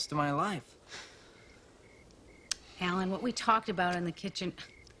with the rest of my life. Alan, what we talked about in the kitchen,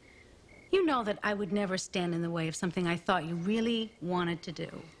 you know that I would never stand in the way of something I thought you really wanted to do.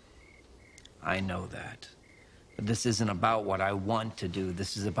 I know that. But this isn't about what I want to do.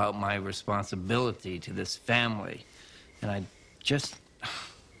 This is about my responsibility to this family. And I just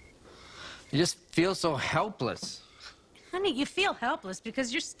feel so helpless. Honey, you feel helpless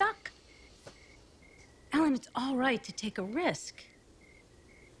because you're stuck. Alan, it's all right to take a risk.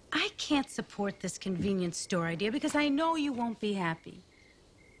 I can't support this convenience store idea because I know you won't be happy.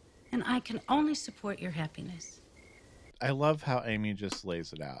 And I can only support your happiness. I love how Amy just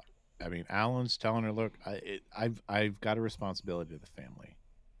lays it out. I mean, Alan's telling her, look, I've got a responsibility to the family.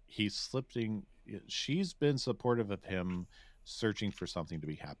 He's slipping. She's been supportive of him searching for something to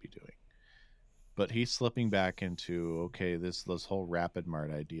be happy doing. But he's slipping back into, okay, this whole Rapid Mart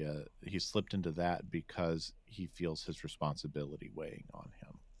idea. He slipped into that because he feels his responsibility weighing on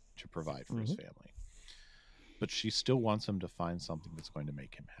him to provide for his family. But she still wants him to find something that's going to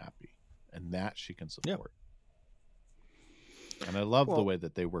make him happy. And that she can support. Yeah. And I love the way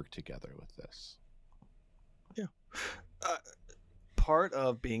that they work together with this. Yeah. Part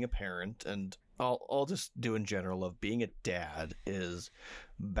of being a parent, and I'll just do in general, of being a dad, is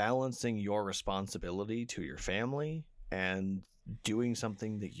balancing your responsibility to your family and doing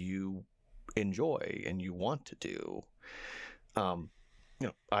something that you enjoy and you want to do.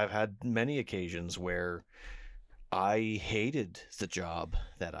 I've had many occasions where I hated the job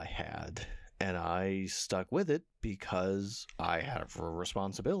that I had, and I stuck with it because I had a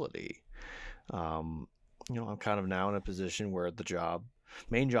responsibility. I'm kind of now in a position where the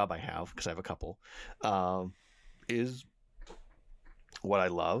main job I have, because I have a couple, is what I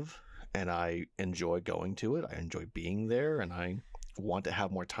love, and I enjoy going to it. I enjoy being there, and I want to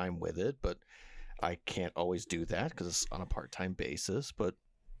have more time with it, but I can't always do that because it's on a part-time basis. But,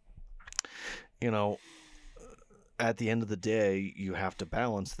 at the end of the day, you have to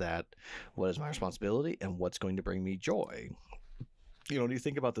balance that. What is my responsibility and what's going to bring me joy? When you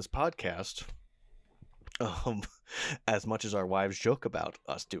think about this podcast, as much as our wives joke about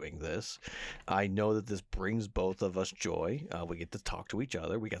us doing this, I know that this brings both of us joy. We get to talk to each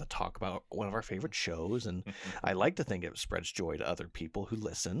other. We get to talk about one of our favorite shows, and I like to think it spreads joy to other people who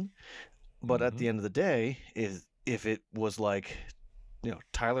listen. But at the end of the day, if it was like,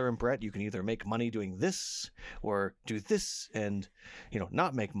 Tyler and Brett, you can either make money doing this or do this and,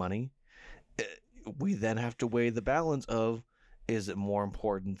 not make money, we then have to weigh the balance of, is it more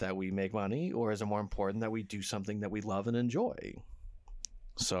important that we make money, or is it more important that we do something that we love and enjoy?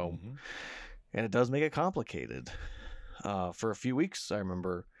 So, and it does make it complicated. For a few weeks, I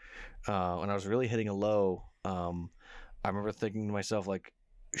remember when I was really hitting a low, I remember thinking to myself, like,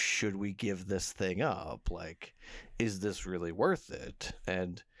 should we give this thing up? Like, is this really worth it?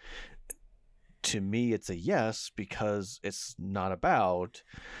 And to me, it's a yes, because it's not about,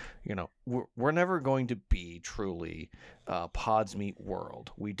 we're never going to be truly Pods Meet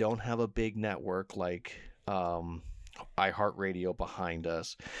World. We don't have a big network like iHeartRadio behind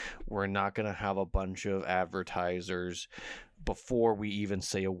us. We're not going to have a bunch of advertisers before we even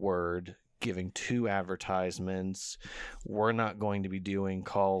say a word giving 2 advertisements. We're not going to be doing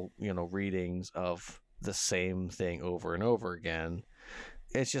readings of the same thing over and over again.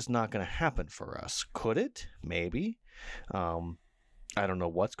 It's just not going to happen for us. Could it? Maybe. I don't know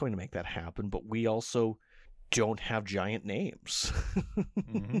what's going to make that happen, but we also don't have giant names.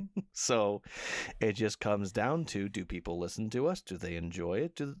 So it just comes down to, do people listen to us? Do they enjoy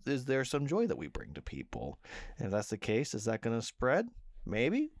it? Is there some joy that we bring to people? And if that's the case, is that going to spread?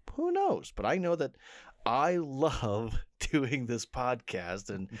 Maybe. Who knows? But I know that I love doing this podcast,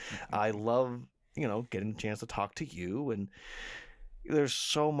 and I love, getting a chance to talk to you, and there's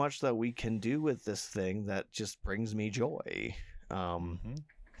so much that we can do with this thing that just brings me joy.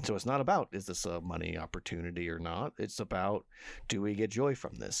 So it's not about, is this a money opportunity or not? It's about, do we get joy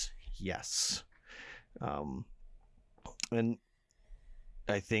from this? Yes. And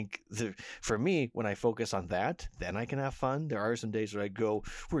I think for me, when I focus on that, then I can have fun. There are some days where I go,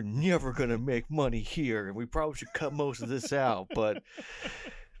 we're never going to make money here, and we probably should cut most of this out. But,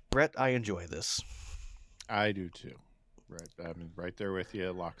 Brett, I enjoy this. I do too. Right. I'm right there with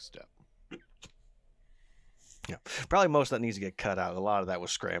you, lockstep. Yeah, probably most of that needs to get cut out. A lot of that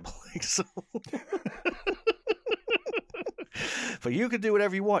was scrambling. So. But you can do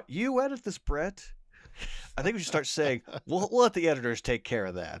whatever you want. You edit this, Brett. I think we should start saying, we'll let the editors take care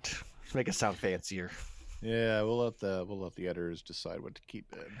of that. Make it sound fancier. Yeah, we'll let the editors decide what to keep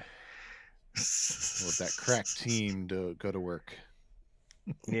in. We'll let that crack team to go to work.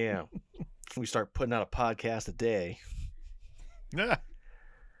 Yeah. We start putting out a podcast a day. Yeah.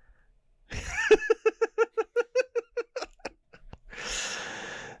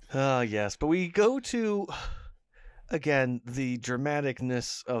 Yes, but we go to, again, the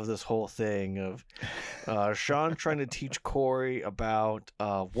dramaticness of this whole thing of Sean trying to teach Corey about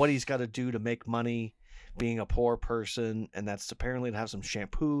what he's got to do to make money being a poor person, and that's apparently to have some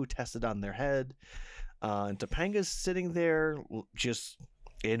shampoo tested on their head. And Topanga's sitting there just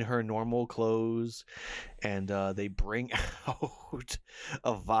in her normal clothes, and they bring out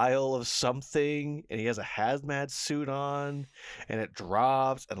a vial of something, and he has a hazmat suit on, and it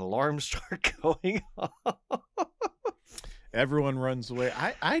drops, and alarms start going off. Everyone runs away.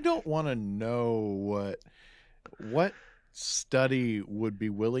 I don't want to know what study would be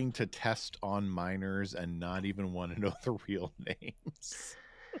willing to test on minors and not even want to know the real names.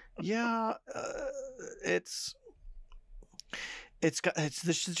 Yeah, it's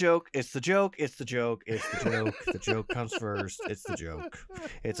the joke. It's the joke. It's the joke. It's the joke. The joke comes first. It's the joke.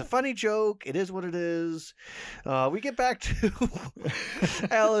 It's a funny joke. It is what it is. We get back to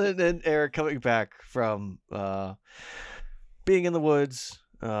Alan and Eric coming back from being in the woods,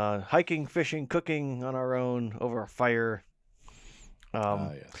 hiking, fishing, cooking on our own over a fire.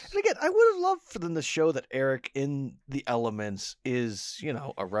 Yes. And again, I would have loved for them to show that Eric in the elements is,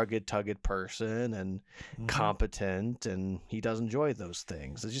 a rugged, tugged person and competent, and he does enjoy those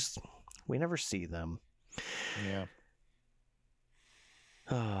things. It's just, we never see them. Yeah.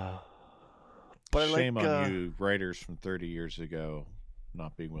 But Shame on you, writers from 30 years ago,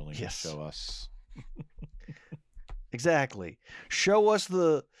 not being willing to show us. Exactly. Show us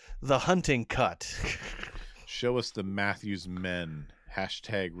the hunting cut. Show us the Matthews men.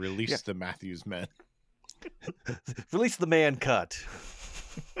 Hashtag release the Matthews men. Release the man cut.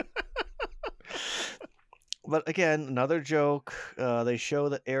 But again, another joke. They show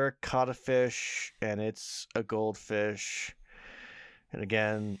that Eric caught a fish, and it's a goldfish. And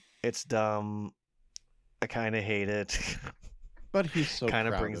again, it's dumb. I kind of hate it. But he's so kind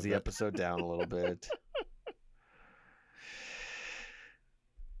of proud brings of the it. episode down a little bit.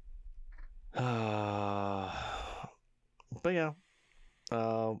 But yeah,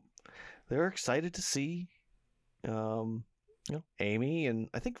 they're excited to see, Amy, and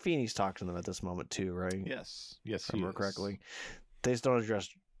I think Feeney's talking to them at this moment too, right? Yes, If I remember correctly. They just don't address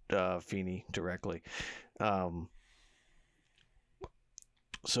Feeney directly.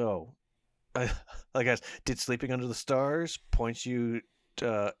 So, guys, did Sleeping Under the Stars point you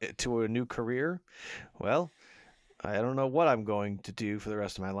to a new career? Well, I don't know what I'm going to do for the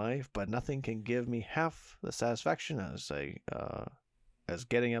rest of my life, but nothing can give me half the satisfaction as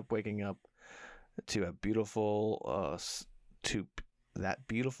getting up, waking up to a beautiful to that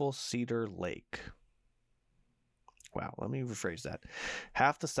beautiful Cedar Lake. Wow, let me rephrase that.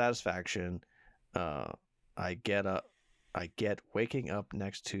 Half the satisfaction I get waking up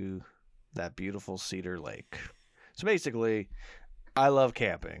next to that beautiful Cedar Lake. So basically, I love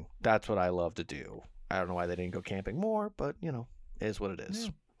camping. That's what I love to do. I don't know why they didn't go camping more, but, it is what it is.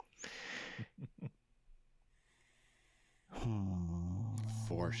 Yeah.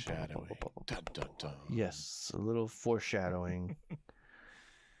 Foreshadowing. Dun, dun, dun. Yes, a little foreshadowing.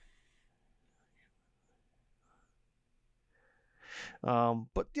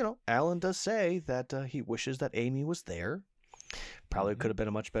 But, Alan does say that he wishes that Amy was there. Probably could have been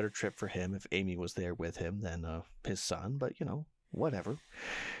a much better trip for him if Amy was there with him than his son, but, whatever.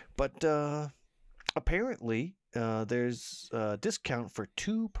 But apparently, there's a discount for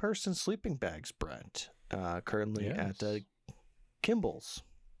 2-person sleeping bags, Brent, currently at Kimball's.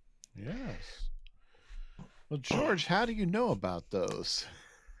 Yes. Well, George, how do you know about those?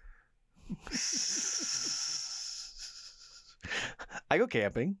 I go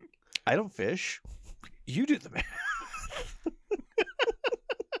camping. I don't fish. You do the math.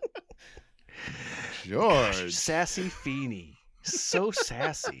 George. Sassy Feeney. So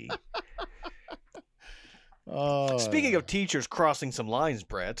sassy. Oh. Speaking of teachers crossing some lines,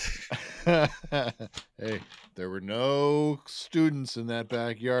 Brett. Hey, there were no students in that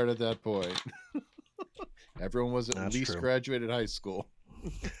backyard at that point. Everyone was at That's least true. graduated high school.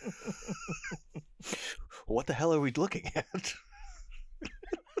 What the hell are we looking at?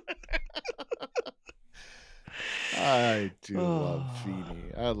 I do love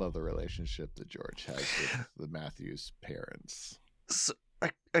Feeney. I love the relationship that George has with the Matthews parents. So,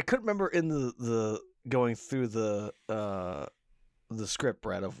 I couldn't remember in the going through the script,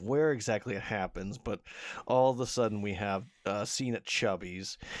 Brett, of where exactly it happens, but all of a sudden we have a scene at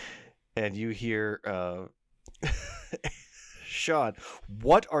Chubby's, and you hear Sean,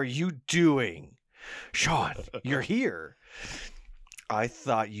 what are you doing? Sean, you're here. I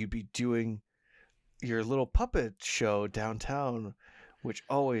thought you'd be doing your little puppet show downtown, which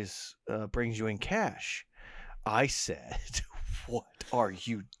always brings you in cash. I said, what are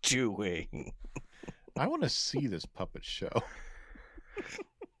you doing? I want to see this puppet show.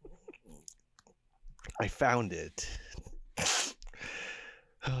 I found it.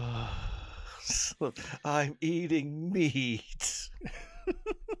 I'm eating meat.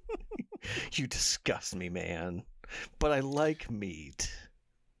 You disgust me, man. But I like meat.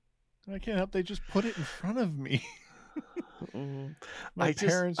 I can't help. They just put it in front of me. My I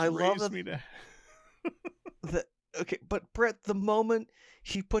parents love raised me to. Okay, but Brett, the moment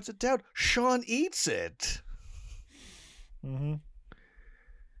he puts it down, Sean eats it. Mm-hmm.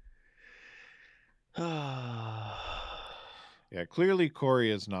 Yeah, clearly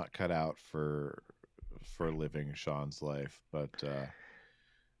Corey is not cut out for living Sean's life, but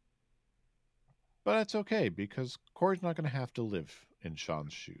that's okay because Corey's not going to have to live in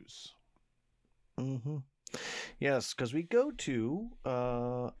Sean's shoes. Mm-hmm. Yes, because we go to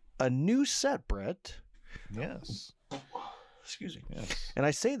a new set, Brett. Yes. Excuse me. Yes. And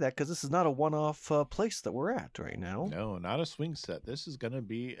I say that because this is not a one-off place that we're at right now. No, not a swing set. This is going to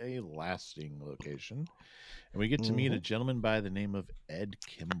be a lasting location. And we get to meet a gentleman by the name of Ed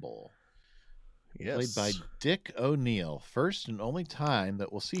Kimball. Yes. Played by Dick O'Neill. First and only time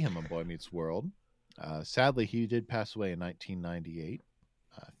that we'll see him on Boy Meets World. Sadly, he did pass away in 1998.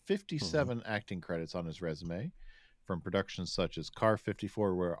 57 acting credits on his resume from productions such as Car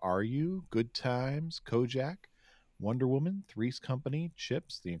 54, Where Are You?, Good Times, Kojak, Wonder Woman, Three's Company,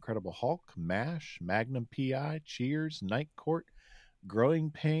 Chips, The Incredible Hulk, MASH, Magnum P.I., Cheers, Night Court,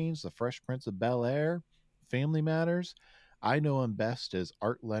 Growing Pains, The Fresh Prince of Bel-Air, Family Matters. I know him best as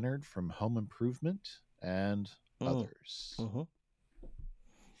Art Leonard from Home Improvement and others.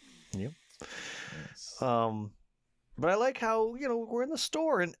 Yep. Yes. But I like how, we're in the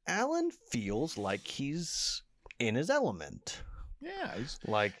store and Alan feels like he's in his element. Yeah, he's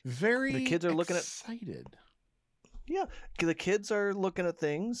like very the kids are looking excited. Yeah, the kids are looking at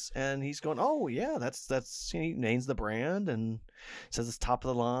things and he's going, "Oh yeah, that's." He names the brand and says it's top of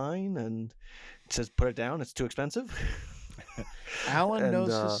the line and says, "Put it down, it's too expensive." Alan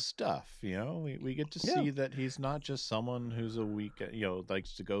knows his stuff, we get to see Yeah. that he's not just someone who's a week,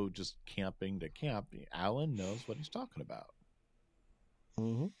 likes to go just camping to camp. Alan knows what he's talking about.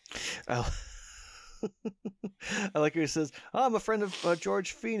 I like how he says, "Oh, I'm a friend of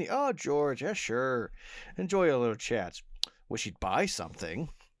George Feeney." "Oh, George, yeah, sure. Enjoy a little chats. Wish he'd buy something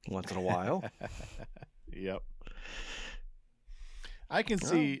once in a while." Yep. I can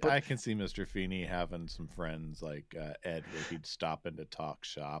see Mr. Feeney having some friends like Ed, where he'd stop in to talk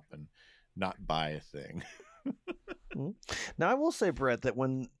shop and not buy a thing. Now, I will say, Brett, that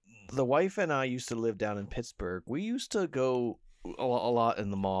when the wife and I used to live down in Pittsburgh, we used to go a lot in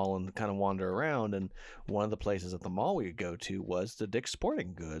the mall and kind of wander around. And one of the places at the mall we would go to was the Dick's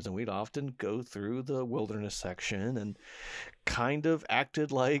Sporting Goods. And we'd often go through the wilderness section and kind of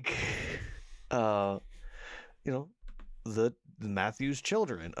acted like, the Matthews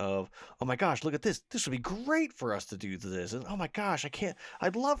children of, "Oh my gosh, look at this. This would be great for us to do this." And, "Oh my gosh,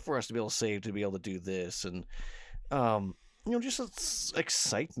 I'd love for us to be able to save to be able to do this." And, just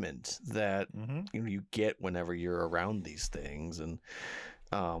excitement that, you get whenever you're around these things. And,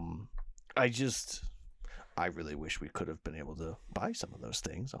 I really wish we could have been able to buy some of those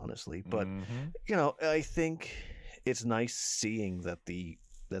things, honestly. But, I think it's nice seeing that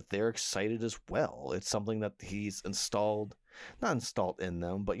they're excited as well. It's something that he's not installed in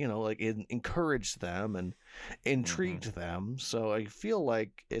them, but encouraged them and intrigued them. So I feel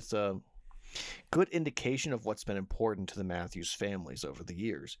like it's a good indication of what's been important to the Matthews families over the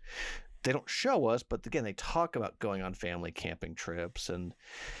years. They don't show us, but again, they talk about going on family camping trips, and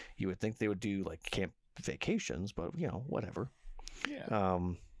you would think they would do like camp vacations, but whatever. Yeah.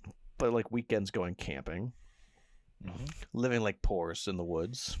 But like weekends going camping. Living like Porus in the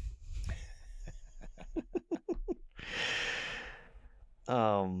woods.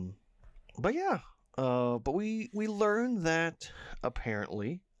 But yeah, but we learned that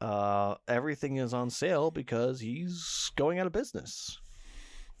apparently everything is on sale because he's going out of business.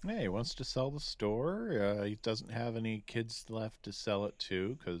 Yeah, he wants to sell the store. He doesn't have any kids left to sell it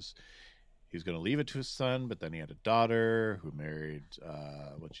to because he's going to leave it to his son. But then he had a daughter who married,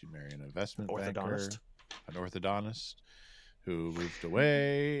 what'd she marry? An investment banker, an orthodontist who moved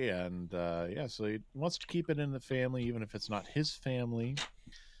away. And yeah, so he wants to keep it in the family, even if it's not his family.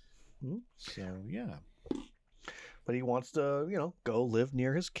 So, yeah. But he wants to, go live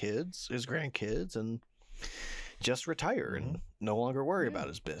near his kids, his grandkids, and just retire and no longer worry about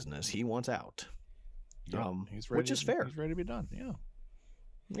his business. He wants out. Yeah, which is fair. He's ready to be done. Yeah.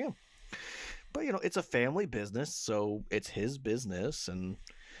 Yeah. But, it's a family business, so it's his business, and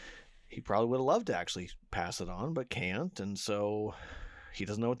he probably would have loved to actually pass it on, but can't, and so he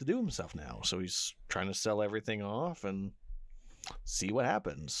doesn't know what to do himself now. So he's trying to sell everything off and see what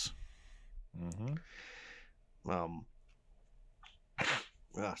happens.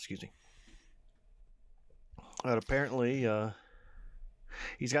 Excuse me. But apparently,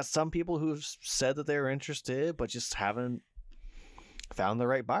 he's got some people who have said that they're interested, but just haven't found the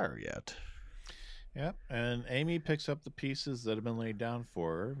right buyer yet. Yeah, and Amy picks up the pieces that have been laid down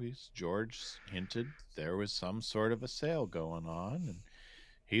for her. George hinted there was some sort of a sale going on, and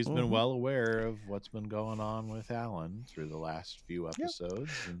he's been well aware of what's been going on with Alan through the last few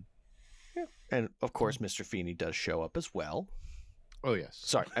episodes. And of course, Mr. Feeney does show up as well. Oh, yes.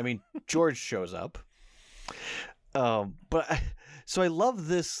 Sorry, I mean, George shows up. So I love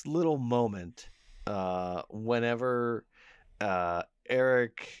this little moment whenever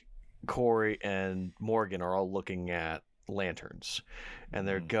Eric, Corey, and Morgan are all looking at lanterns, and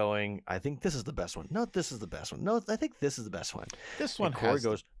they're going, I think this is the best one. No, this is the best one. No, I think this is the best one. This one has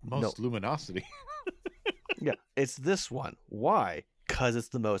the most luminosity. Yeah, it's this one. Why? Because it's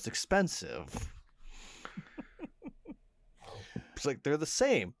the most expensive. It's like they're the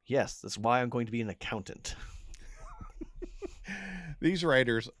same. Yes, that's why I'm going to be an accountant. These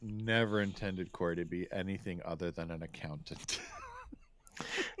writers never intended Corey to be anything other than an accountant.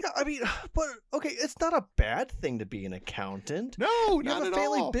 Yeah, I mean, but okay, it's not a bad thing to be an accountant. No, you not have a at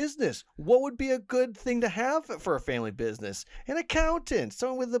family all. business. What would be a good thing to have for a family business? An accountant,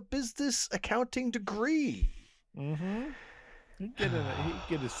 someone with a business accounting degree. He'd get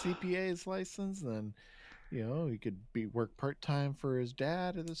a CPA's license, then he could work part-time for his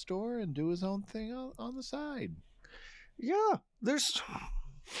dad at the store and do his own thing on the side. Yeah, there's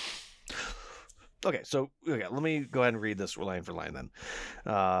okay, let me go ahead and read this line for line then.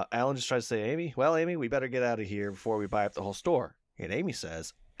 Alan just tries to say, Amy, we better get out of here before we buy up the whole store. And Amy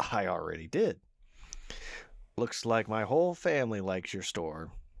says, I already did. Looks like my whole family likes your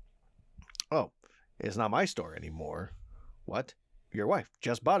store. Oh, it's not my store anymore. What? Your wife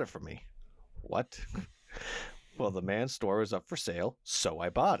just bought it from me. What? Well, the man's store is up for sale, so I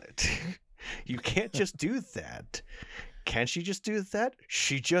bought it. You can't just do that. Can she just do that?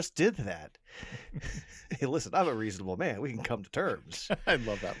 She just did that. Hey, listen, I'm a reasonable man. We can come to terms. I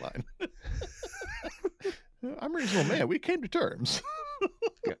love that line. I'm a reasonable man. We came to terms.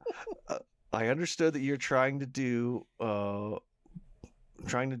 Yeah. I understood that you're trying to do, but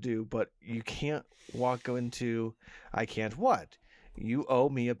you can't walk into, I can't what? You owe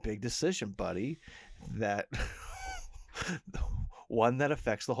me a big decision, buddy. That one that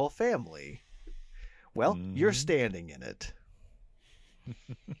affects the whole family. Well, you're standing in it.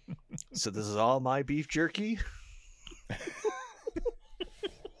 So this is all my beef jerky?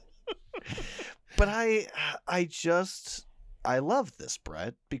 But I love this,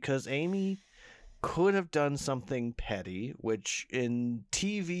 Brett, because Amy could have done something petty, which in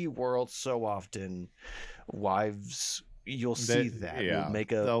TV world so often wives, you'll see that will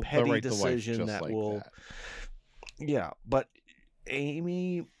make a petty decision that will that. Yeah, but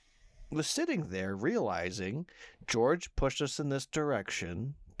Amy was sitting there realizing George pushed us in this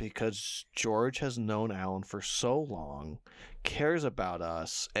direction because George has known Alan for so long, cares about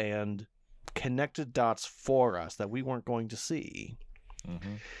us, and connected dots for us that we weren't going to see.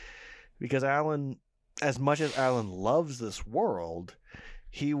 Because Alan, as much as Alan loves this world,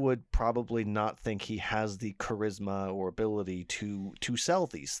 he would probably not think he has the charisma or ability to sell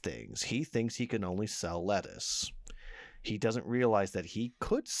these things. He thinks he can only sell lettuce. He doesn't realize that he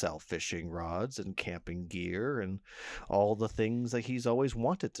could sell fishing rods and camping gear and all the things that he's always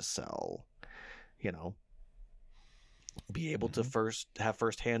wanted to sell. Be able to have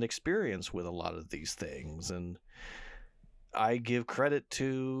firsthand experience with a lot of these things. And I give credit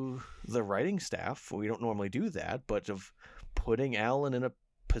to the writing staff. We don't normally do that, but of putting Alan in a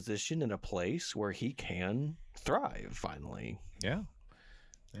position in a place where he can thrive finally. Yeah.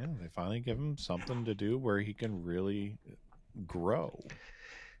 Yeah, they finally give him something to do where he can really grow.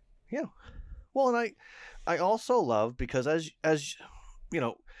 Yeah. Well, and I also love, because as you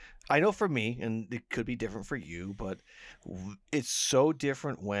know, I know for me, and it could be different for you, but it's so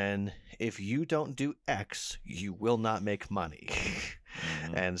different when if you don't do X, you will not make money.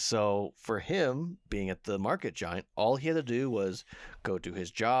 And so for him, being at the Market Giant, all he had to do was go do his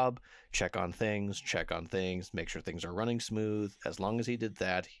job, check on things, make sure things are running smooth. As long as he did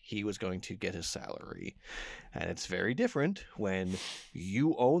that, he was going to get his salary. And it's very different when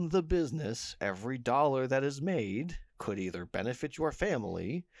you own the business. Every dollar that is made could either benefit your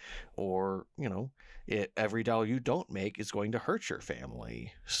family or, every dollar you don't make is going to hurt your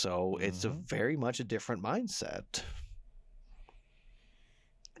family. So it's a very much a different mindset,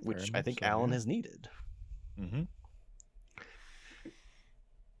 which I think Alan has needed. Mm-hmm.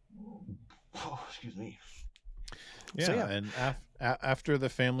 Oh, excuse me. Yeah, So, yeah. and after the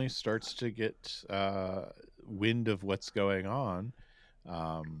family starts to get wind of what's going on,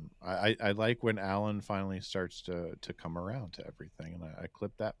 I like when Alan finally starts to come around to everything, and I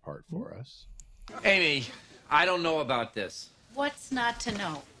clipped that part for us. Amy, I don't know about this. What's not to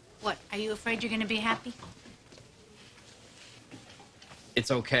know? What, are you afraid you're going to be happy?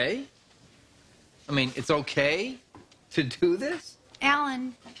 It's okay? I mean, it's okay to do this?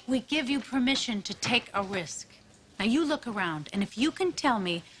 Alan, we give you permission to take a risk. Now, you look around, and if you can tell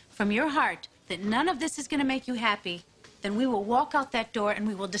me from your heart that none of this is going to make you happy, then we will walk out that door and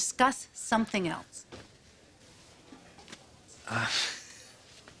we will discuss something else.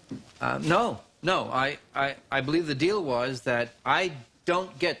 No. I believe the deal was that I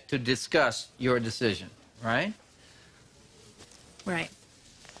don't get to discuss your decision, right? Right.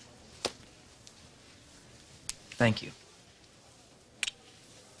 Thank you.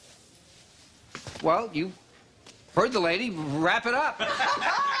 Well, you heard the lady. Wrap it up.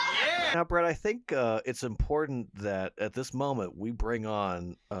 Now, Brett, I think it's important that at this moment we bring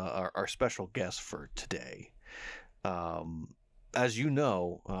on our special guest for today. As you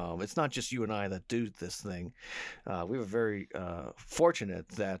know, it's not just you and I that do this thing. We were very fortunate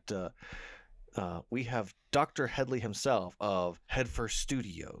that we have Dr. Headley himself of Headfirst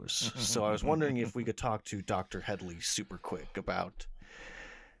Studios. So I was wondering if we could talk to Dr. Headley super quick about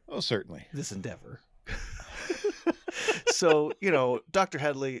Certainly. this endeavor. So, Dr.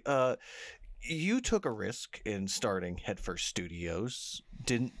 Headley, you took a risk in starting Headfirst Studios.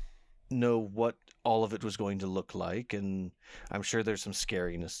 Didn't know what all of it was going to look like, and I'm sure there's some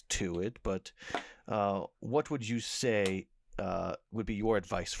scariness to it, but what would you say would be your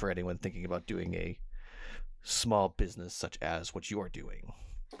advice for anyone thinking about doing a small business such as what you are doing?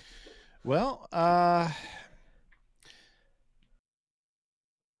 Well,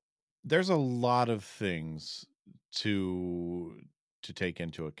 there's a lot of things to take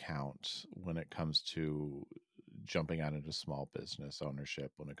into account when it comes to jumping out into small business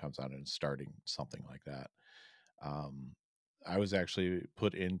ownership, when it comes out and starting something like that. I was actually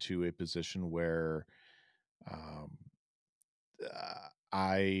put into a position where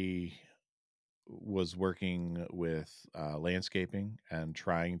I was working with landscaping and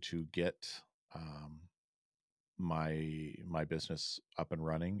trying to get my business up and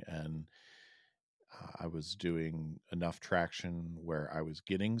running, and I was doing enough traction where I was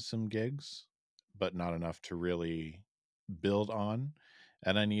getting some gigs, but not enough to really build on.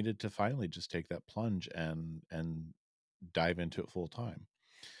 And I needed to finally just take that plunge and dive into it full time.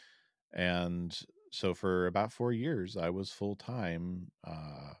 And so for about 4 years, I was full time,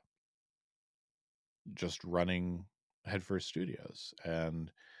 just running Headfirst Studios.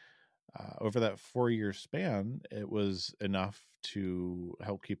 And over that 4 year span, it was enough to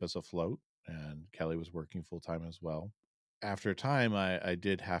help keep us afloat. And Kelly was working full time as well. After a time, I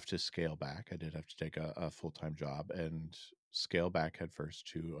did have to scale back. I did have to take a full time job and scale back Headfirst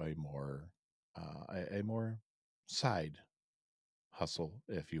to a more side hustle,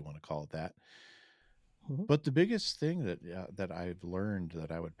 if you want to call it that. Mm-hmm. But the biggest thing that I've learned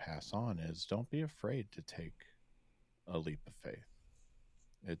that I would pass on is don't be afraid to take a leap of faith.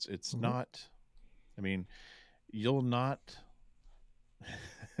 It's not. I mean, you'll not.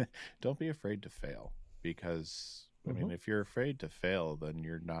 Don't be afraid to fail, because I mean, if you're afraid to fail, then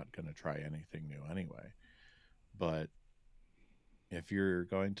you're not going to try anything new anyway. But if you're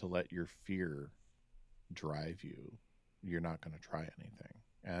going to let your fear drive you, you're not going to try anything.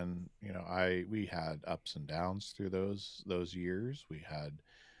 And we had ups and downs through those years. We had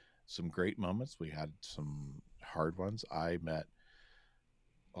some great moments. We had some hard ones. I met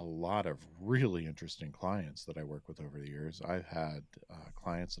a lot of really interesting clients that I work with over the years. I've had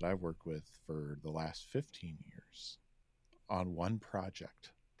clients that I've worked with for the last 15 years on one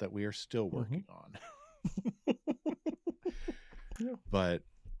project that we are still working on. Yeah. But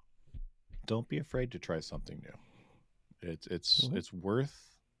don't be afraid to try something new. It's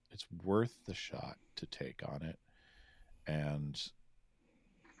worth the shot to take on it. And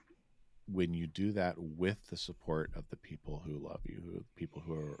when you do that with the support of the people who love you, people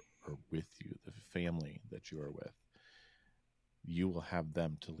who are with you, the family that you are with, you will have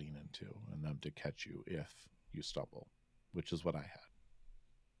them to lean into and them to catch you if you stumble, which is what I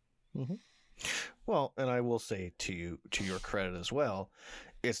had. Mm-hmm. Well, and I will say to your credit as well,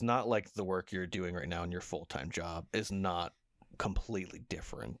 it's not like the work you're doing right now in your full-time job is not completely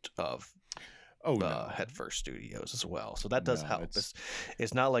different of Head First Studios as well. So that does help.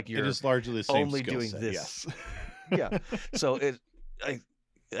 It's not like you're it is largely the same only skill doing set, this. Yes. Yeah. So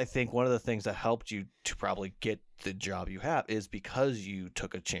I think one of the things that helped you to probably get the job you have is because you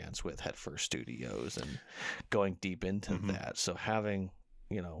took a chance with Head First Studios and going deep into that. So having,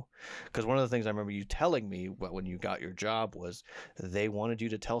 because one of the things I remember you telling me when you got your job was they wanted you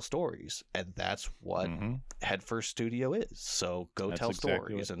to tell stories, and that's what Head First Studio is. So go tell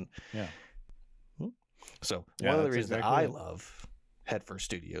stories. So one of the reasons that I love Head First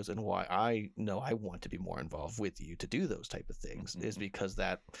Studios and why I know I want to be more involved with you to do those type of things is because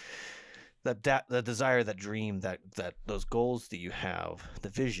that desire, that dream, that those goals that you have, the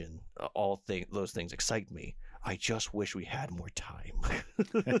vision, those things excite me. I just wish we had more time.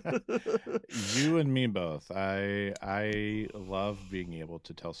 You and me both. I love being able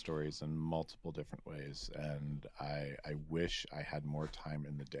to tell stories in multiple different ways, and I wish I had more time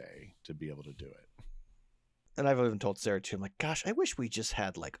in the day to be able to do it. And I've even told Sarah too, I'm like, gosh, I wish we just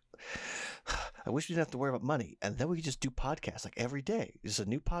had I wish we didn't have to worry about money. And then we could just do podcasts like every day. There's a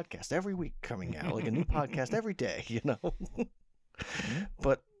new podcast every week coming out, like a new podcast every day,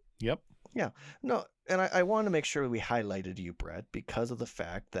 But yep. Yeah. No, and I want to make sure we highlighted you, Brett, because of the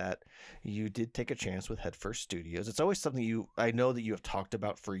fact that you did take a chance with Head First Studios. It's always something I know that you have talked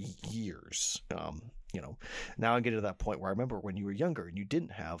about for years. Now I'm getting to that point where I remember when you were younger and you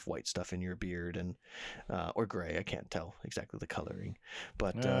didn't have white stuff in your beard and or gray. I can't tell exactly the coloring,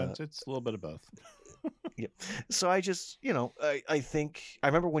 but it's a little bit of both. Yeah. So I just, I think I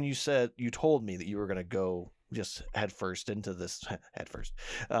remember when you told me that you were going to go just head first into this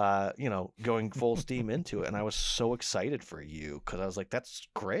going full steam into it. And I was so excited for you because I was like, that's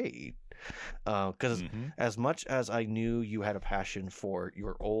great. Because as much as I knew you had a passion for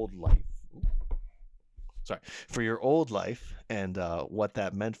your old life, and what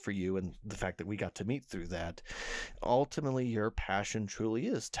that meant for you and the fact that we got to meet through that, ultimately your passion truly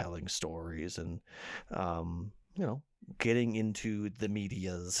is telling stories and, getting into the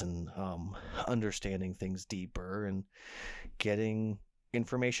medias and understanding things deeper and getting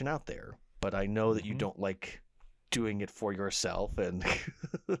information out there. But I know that you don't like doing it for yourself and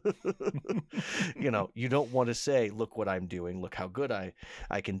you don't want to say, look what I'm doing, look how good I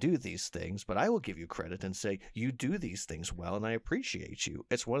can do these things. But I will give you credit and say you do these things well, and I appreciate you.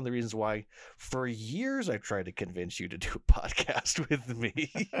 It's one of the reasons why for years I've tried to convince you to do a podcast with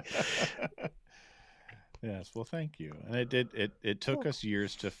me. Yes, well, thank you. And it took us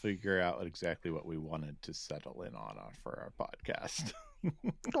years to figure out exactly what we wanted to settle in on for our podcast.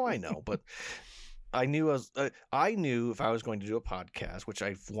 Oh, I know, but I knew if I was going to do a podcast, which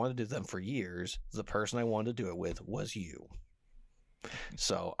I've wanted to do them for years, the person I wanted to do it with was you.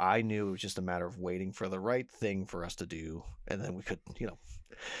 So I knew it was just a matter of waiting for the right thing for us to do, and then we could,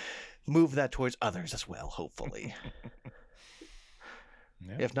 move that towards others as well, hopefully.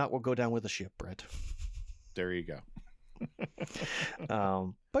 Yeah. If not, we'll go down with the ship, Brett. There you go.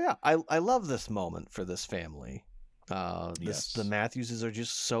 But yeah, I love this moment for this family. Yes. The Matthewses are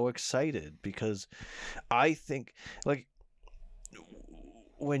just so excited because I think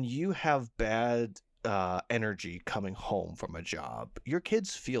when you have bad energy coming home from a job, your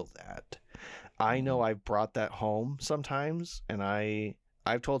kids feel that. I know I've brought that home sometimes, and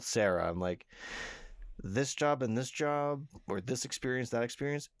I've told Sarah, I'm like, this job and this job, or this experience, that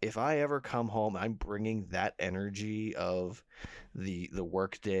experience, if I ever come home, I'm bringing that energy of the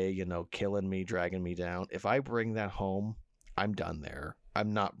work day, killing me, dragging me down. If I bring that home, I'm done there.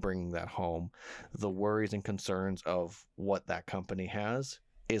 I'm not bringing that home. The worries and concerns of what that company has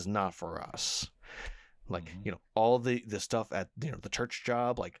is not for us. All the stuff at, the church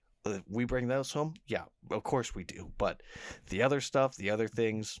job, we bring those home? Yeah, of course we do. But the other stuff, the other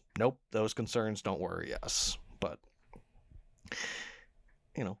things, nope, those concerns don't worry us. But,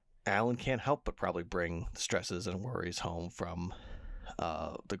 Alan can't help but probably bring stresses and worries home from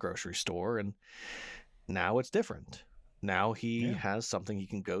the grocery store, and now it's different. Now he has something he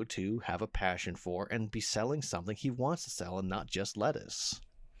can go to, have a passion for, and be selling something he wants to sell, and not just lettuce.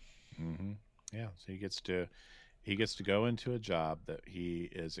 Mm-hmm. Yeah, so he gets to go into a job that he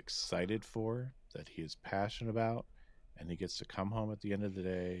is excited for, that he is passionate about, and he gets to come home at the end of the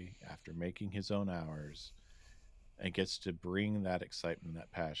day after making his own hours, and gets to bring that excitement,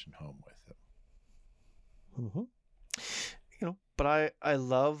 that passion home with him. Mm-hmm. But I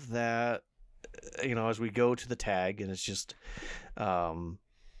love that. As we go to the tag, and it's just,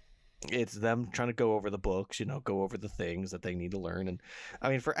 it's them trying to go over the books, go over the things that they need to learn. And I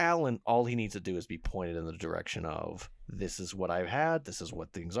mean, for Alan, all he needs to do is be pointed in the direction of, this is what I've had, this is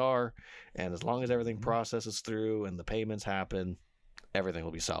what things are. And as long as everything processes through and the payments happen, everything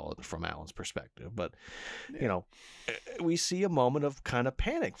will be solid from Alan's perspective. But, we see a moment of kind of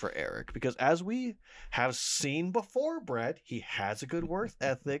panic for Eric, because as we have seen before, Brett, he has a good work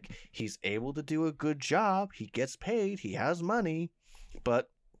ethic. He's able to do a good job. He gets paid. He has money. But,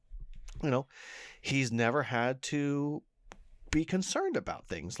 he's never had to be concerned about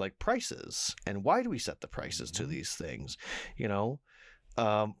things like prices. And why do we set the prices to these things?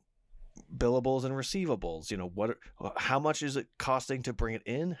 Billables and receivables, how much is it costing to bring it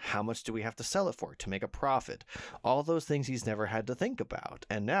in? How much do we have to sell it for to make a profit? All those things he's never had to think about.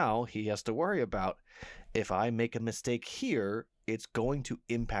 And now he has to worry about, if I make a mistake here, it's going to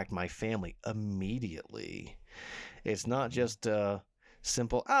impact my family immediately. It's not just a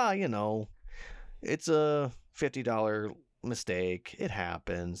simple, it's a $50 mistake. It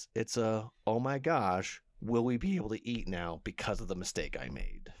happens. It's oh my gosh, will we be able to eat now because of the mistake I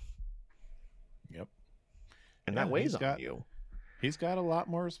made? Yep. And that weighs on you. He's got a lot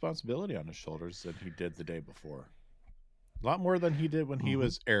more responsibility on his shoulders than he did the day before. A lot more than he did when he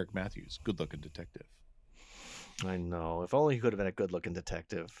was Eric Matthews, good-looking detective. I know. If only he could have been a good-looking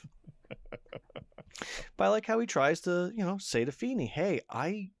detective. But I like how he tries to, say to Feeney, hey,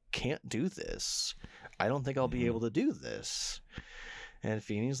 I can't do this. I don't think I'll be able to do this. And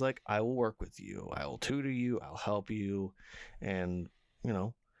Feeney's like, I will work with you. I will tutor you. I'll help you. And,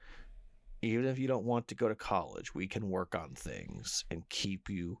 even if you don't want to go to college, we can work on things and keep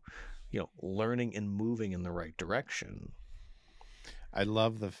you, learning and moving in the right direction. I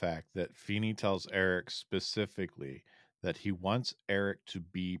love the fact that Feeney tells Eric specifically that he wants Eric to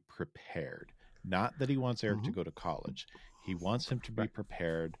be prepared. Not that he wants Eric to go to college. He wants him to be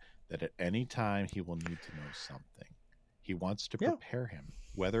prepared that at any time he will need to know something. He wants to prepare him,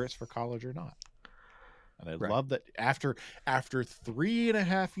 whether it's for college or not. And I love that after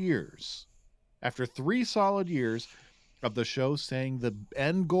 3.5 years, after 3 solid years of the show saying the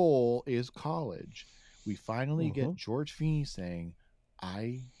end goal is college, we finally get George Feeney saying,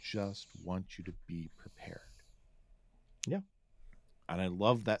 I just want you to be prepared. Yeah. And I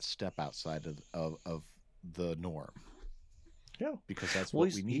love that step outside of the norm. Yeah. Because that's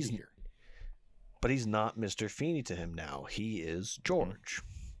what we need here. But he's not Mr. Feeney to him now. He is George.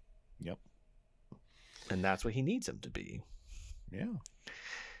 Yep. And that's what he needs him to be. Yeah.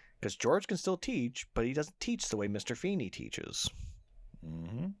 Because George can still teach, but he doesn't teach the way Mr. Feeney teaches.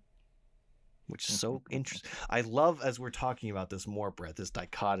 Which is so interesting. I love, as we're talking about this more, Brett, this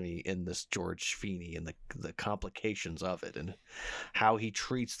dichotomy in this George Feeney and the complications of it and how he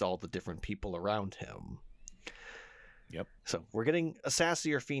treats all the different people around him. Yep. So we're getting a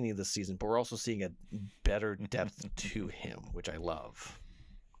sassier Feeney this season, but we're also seeing a better depth to him, which I love.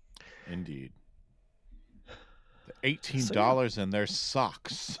 Indeed. The $18 in their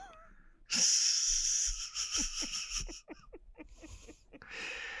socks.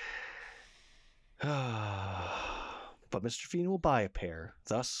 But Mr. Feeney will buy a pair,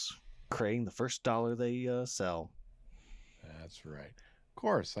 thus creating the first dollar they sell. That's right. Of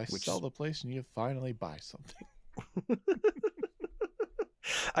course, I sell the place and you finally buy something.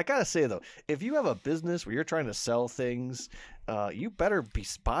 I gotta say though, if you have a business where you're trying to sell things, you better be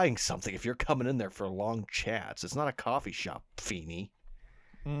buying something if you're coming in there for long chats. It's not a coffee shop, Feeney.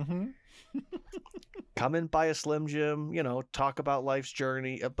 Come in, buy a Slim Jim, talk about life's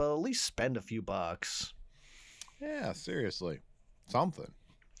journey, but at least spend a few bucks. Yeah, seriously. Something.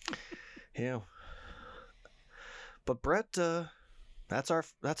 Yeah. But Brett, that's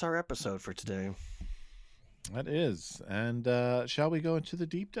our episode for today. That is. And shall we go into the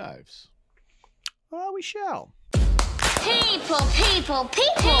deep dives? Well, we shall. People.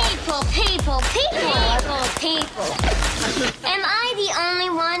 Am I the only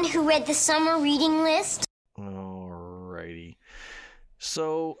one who read the summer reading list? Alrighty.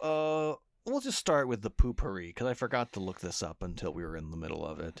 So, we'll just start with the Poopery, because I forgot to look this up until we were in the middle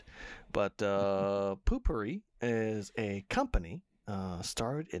of it. But Poopery is a company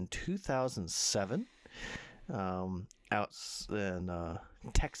started in 2007 out in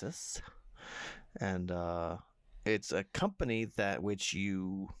Texas. And it's a company that which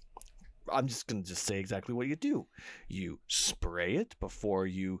I'm just going to just say exactly what you do. You spray it before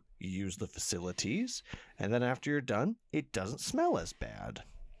you use the facilities, and then after you're done, it doesn't smell as bad.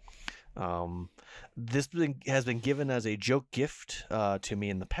 This has been given as a joke gift to me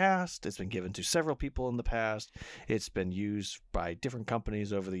in the past. It's been given to several people in the past. It's been used by different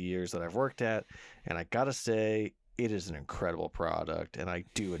companies over the years that I've worked at, and I gotta say, it is an incredible product, and I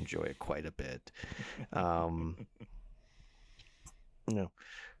do enjoy it quite a bit.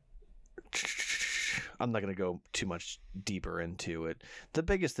 I'm not going to go too much deeper into it. The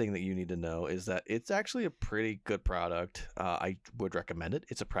biggest thing that you need to know is that it's actually a pretty good product. I would recommend it.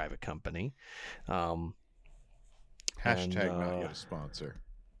 It's a private company. Hashtag not yet a sponsor.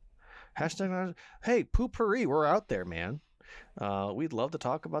 Hashtag, hey, Poopery, we're out there, man. We'd love to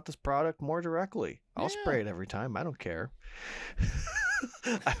talk about this product more directly. I'll spray it every time. I don't care.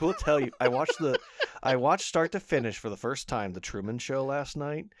 I will tell you, I watched start to finish for the first time the Truman Show last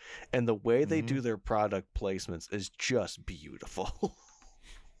night, and the way they do their product placements is just beautiful.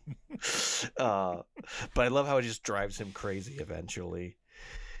 But I love how it just drives him crazy eventually.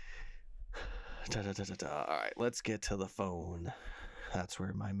 All right, let's get to the phone. That's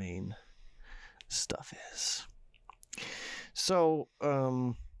where my main stuff is. So,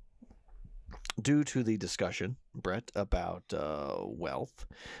 due to the discussion, Brett, about wealth,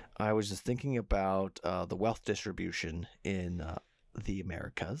 I was just thinking about the wealth distribution in the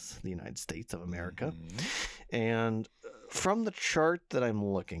Americas, the United States of America. And from the chart that I'm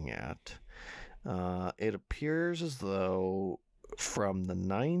looking at, it appears as though from the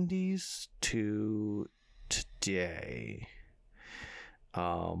 90s to today,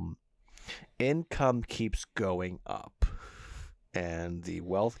 income keeps going up. And the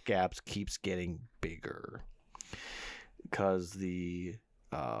wealth gaps keeps getting bigger because the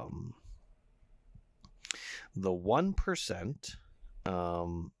 1%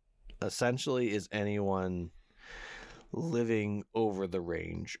 essentially is anyone living over the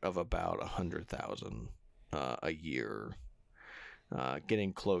range of about 100,000 a year,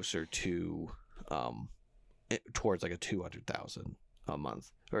 getting closer to towards like a 200,000 a month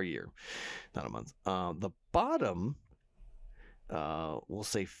or a year, not a month. The bottom, we'll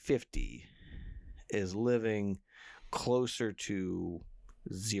say 50, is living closer to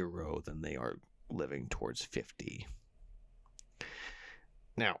 0 than they are living towards 50.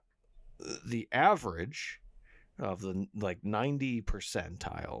 Now, the average of the 90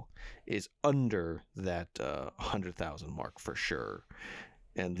 percentile is under that 100,000 mark for sure,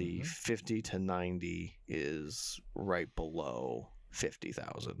 and the 50 to 90 is right below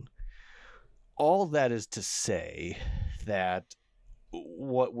 50,000. All that is to say that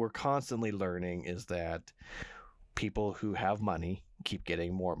what we're constantly learning is that people who have money keep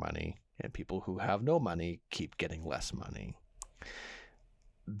getting more money, and people who have no money keep getting less money.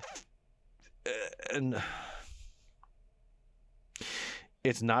 And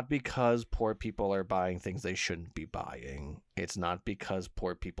it's not because poor people are buying things they shouldn't be buying. It's not because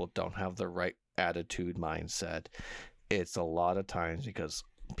poor people don't have the right attitude, mindset. It's a lot of times because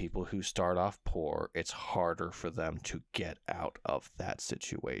people who start off poor, it's harder for them to get out of that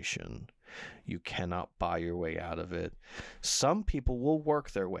situation. You cannot buy your way out of it. Some people will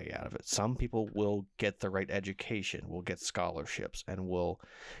work their way out of it. Some people will get the right education, will get scholarships, and will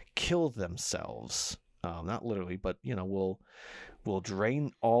kill themselves. Not literally, but will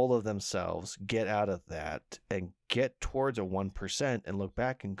drain all of themselves, get out of that, and get towards a 1% and look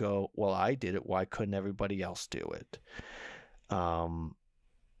back and go, well, I did it. Why couldn't everybody else do it?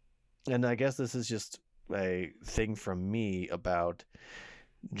 And I guess this is just a thing from me about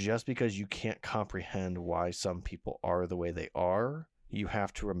just because you can't comprehend why some people are the way they are, you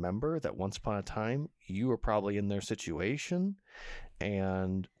have to remember that once upon a time, you were probably in their situation.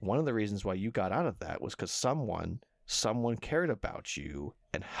 And one of the reasons why you got out of that was because someone cared about you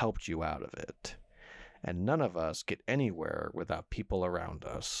and helped you out of it. And none of us get anywhere without people around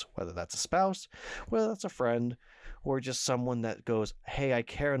us, whether that's a spouse, whether that's a friend, or just someone that goes, hey, I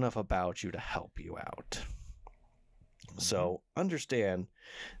care enough about you to help you out. So understand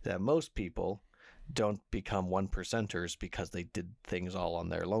that most people don't become 1%ers because they did things all on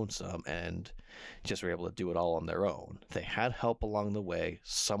their lonesome and just were able to do it all on their own. They had help along the way.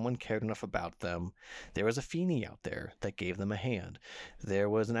 Someone cared enough about them. There was a Feeney out there that gave them a hand. There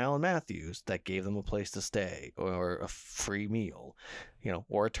was an Alan Matthews that gave them a place to stay or a free meal,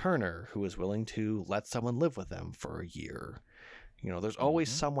 or a Turner who was willing to let someone live with them for a year. There's always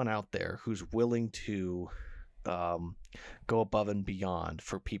someone out there who's willing to go above and beyond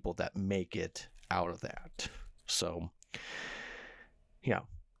for people that make it out of that. So, yeah,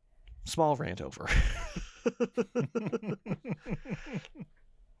 small rant over.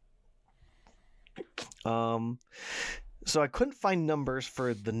 So I couldn't find numbers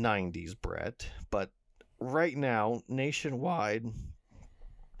for the 90s, Brett, but right now, nationwide,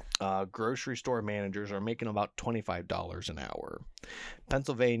 grocery store managers are making about $25 an hour.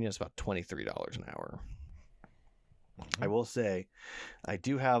 Pennsylvania is about $23 an hour. I will say, I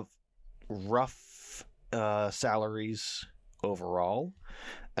do have rough salaries overall.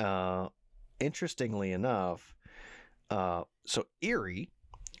 Interestingly enough, so Erie,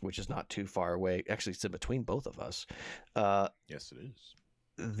 which is not too far away, actually it's in between both of us. Yes, it is.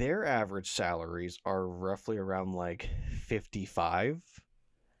 Their average salaries are roughly around like 55,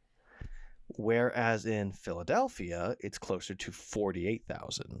 whereas in Philadelphia it's closer to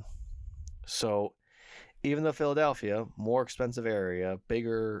 48,000. So even though Philadelphia, more expensive area,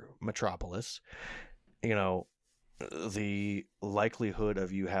 bigger metropolis, you know, the likelihood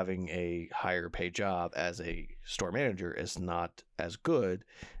of you having a higher paid job as a store manager is not as good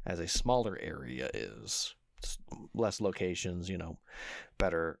as a smaller area is. It's less locations, you know,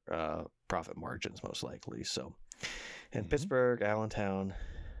 better profit margins most likely. So, and Pittsburgh, Allentown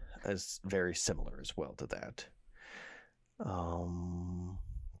is very similar as well to that.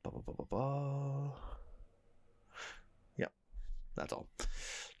 Yep, that's all.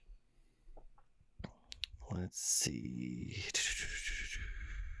 Let's see.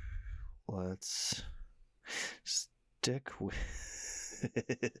 Let's stick with.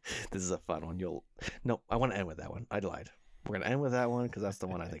 This is a fun one. No, I want to end with that one. I lied. We're going to end with that one because that's the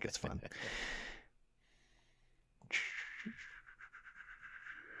one I think is fun.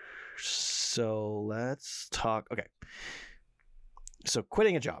 So let's talk. Okay. So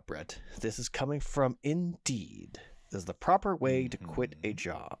quitting a job, Brett. This is coming from Indeed. This is the proper way to quit a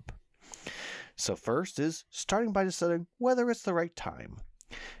job. So first is starting by deciding whether it's the right time.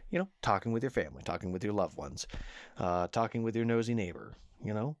 You know, talking with your family, talking with your loved ones, talking with your nosy neighbor,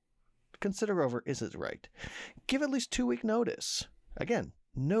 you know. Consider over, is it right? Give at least 2-week notice. Again,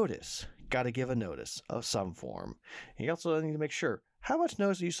 notice. Got to give a notice of some form. You also need to make sure, how much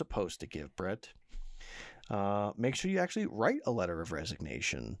notice are you supposed to give, Brett? Make sure you actually write a letter of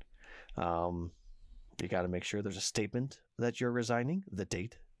resignation. You got to make sure there's a statement that you're resigning, the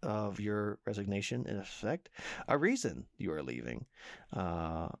date of your resignation in effect, a reason you are leaving,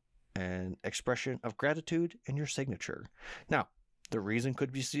 an expression of gratitude, and your signature. Now, the reason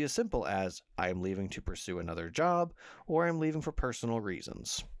could be as simple as I am leaving to pursue another job, or I'm leaving for personal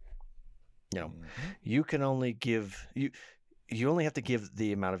reasons. You know, you can only give you only have to give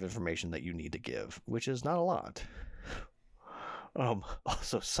the amount of information that you need to give, which is not a lot.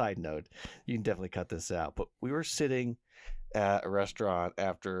 Also, side note, you can definitely cut this out, but we were sitting at a restaurant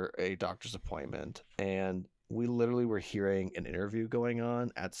after a doctor's appointment, and we literally were hearing an interview going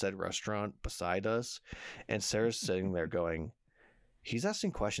on at said restaurant beside us, and Sarah's sitting there going, he's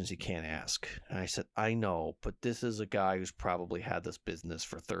asking questions he can't ask. And I said, I know, but this is a guy who's probably had this business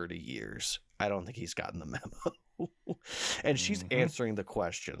for 30 years. I don't think he's gotten the memo. And she's answering the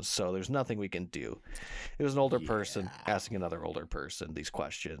questions, so there's nothing we can do. It was an older person asking another older person these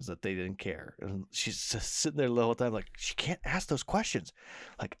questions that they didn't care. And she's just sitting there the whole time like, she can't ask those questions.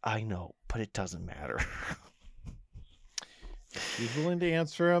 Like, I know, but it doesn't matter. If she's willing to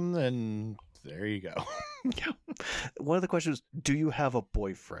answer them, then there you go. Yeah. One of the questions, do you have a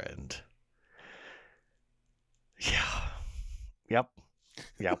boyfriend? Yeah. Yep.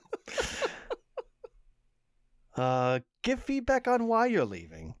 Give feedback on why you're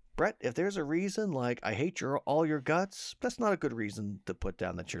leaving. Brett, if there's a reason like I hate all your guts, that's not a good reason to put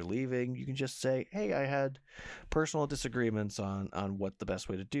down that you're leaving. You can just say, hey, I had personal disagreements on what the best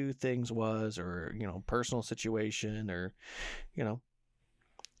way to do things was, or, you know, personal situation, or, you know,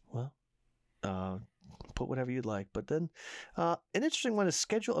 well, put whatever you'd like. But then an interesting one is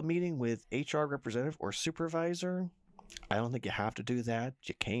schedule a meeting with HR representative or supervisor. I don't think you have to do that.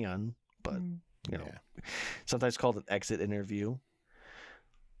 You can, but you know, sometimes called an exit interview.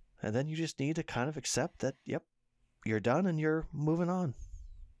 And then you just need to kind of accept that, yep, you're done and you're moving on.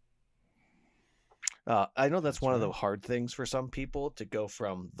 I know that's one of the hard things for some people, to go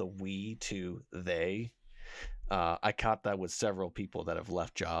from the we to they. I caught that with several people that have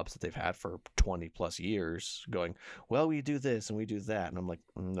left jobs that they've had for 20 plus years going, well, we do this and we do that. And I'm like,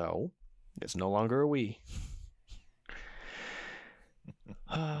 no, it's no longer a we.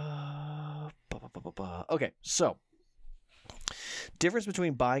 Okay, so difference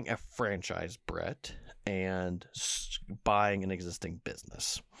between buying a franchise, Brett, and buying an existing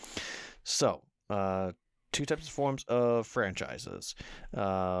business. So two types of forms of franchises.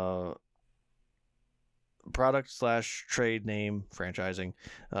 Product/trade name franchising.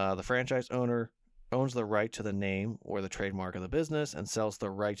 The franchise owner owns the right to the name or the trademark of the business and sells the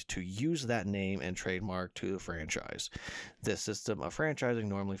right to use that name and trademark to the franchise. This system of franchising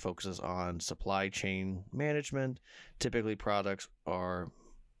normally focuses on supply chain management. Typically, products are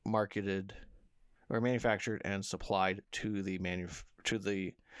marketed or manufactured and supplied to the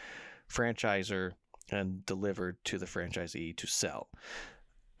franchisor and delivered to the franchisee to sell.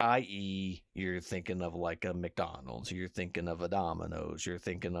 I.e., you're thinking of like a McDonald's, you're thinking of a Domino's, you're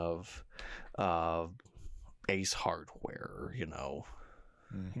thinking of Ace Hardware.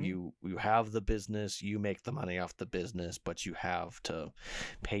 You have the business, you make the money off the business, but you have to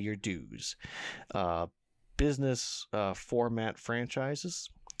pay your dues. Business format franchises.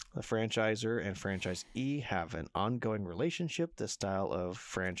 The franchisor and franchisee have an ongoing relationship. This style of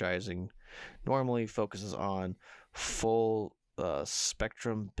franchising normally focuses on full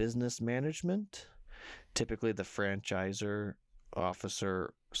spectrum business management. Typically, the franchisor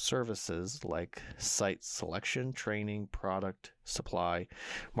officer services like site selection, training, product supply,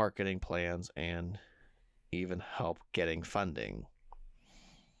 marketing plans, and even help getting funding.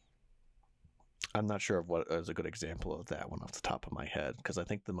 I'm not sure of what is a good example of that one off the top of my head, because I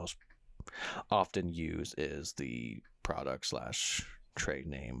think the most often used is the product/trade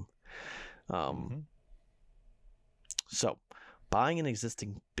name. So, buying an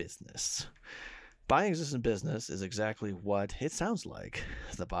existing business. Buying an existing business is exactly what it sounds like.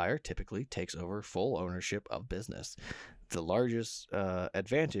 The buyer typically takes over full ownership of business. The largest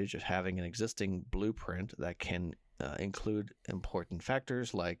advantage of having an existing blueprint that can include important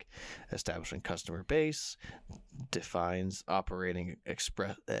factors like establishing customer base, defines operating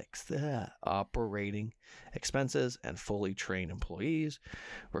expenses, and fully trained employees.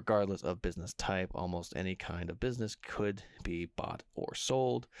 Regardless of business type, almost any kind of business could be bought or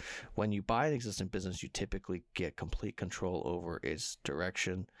sold. When you buy an existing business, you typically get complete control over its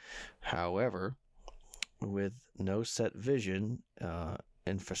direction. However, with no set vision,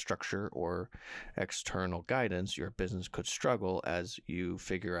 infrastructure, or external guidance, your business could struggle as you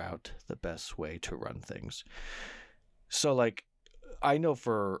figure out the best way to run things. So, like, I know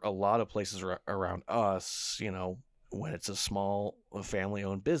for a lot of places around us, when it's a small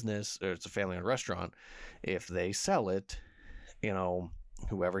family-owned business or it's a family-owned restaurant, if they sell it,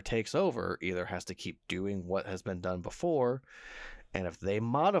 whoever takes over either has to keep doing what has been done before, and if they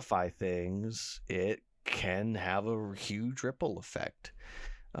modify things, it can have a huge ripple effect.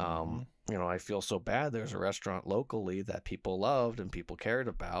 I feel so bad. There's a restaurant locally that people loved and people cared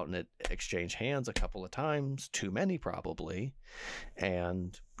about, and it exchanged hands a couple of times, too many probably,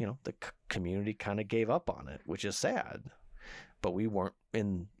 and the community kind of gave up on it, which is sad. But we weren't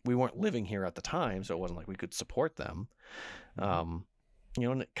living here at the time, so it wasn't like we could support them. And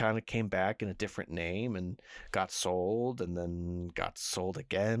it kind of came back in a different name and got sold, and then got sold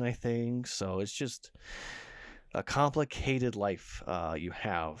again, I think. So it's just a complicated life you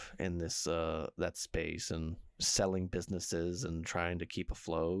have in this that space, and selling businesses and trying to keep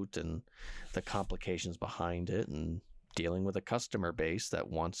afloat, and the complications behind it, and dealing with a customer base that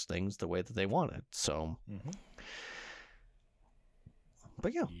wants things the way that they want it. So,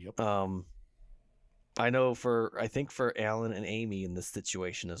 but yeah. Yep. I know I think for Alan and Amy in this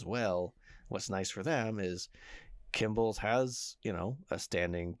situation as well, what's nice for them is Kimball's has, a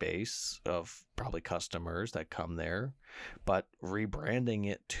standing base of probably customers that come there, but rebranding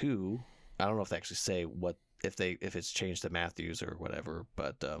it to, I don't know if they actually say if it's changed to Matthews or whatever,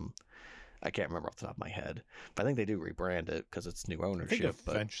 but I can't remember off the top of my head. But I think they do rebrand it because it's new ownership. I think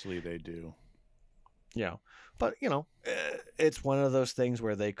eventually they do. Yeah. But, it's one of those things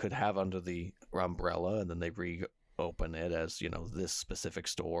where they could have under the umbrella and then they reopen it as, this specific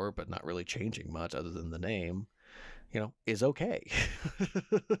store, but not really changing much other than the name, is okay.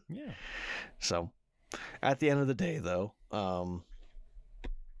 Yeah. So at the end of the day, though, I'm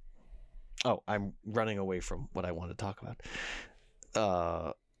running away from what I wanted to talk about.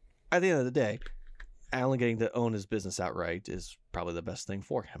 At the end of the day, Alan getting to own his business outright is probably the best thing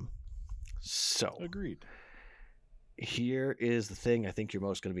for him. So agreed. Here is the thing I think you're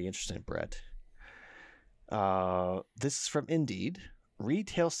most going to be interested in, Brett. This is from Indeed.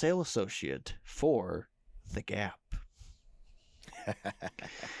 Retail sales associate for The Gap.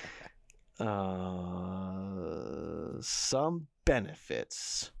 Some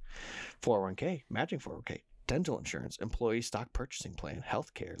benefits: 401k, matching 401k, dental insurance, employee stock purchasing plan,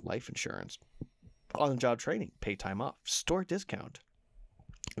 healthcare, life insurance, on-the-job training, paid time off, store discount,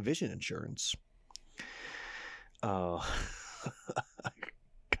 vision insurance. I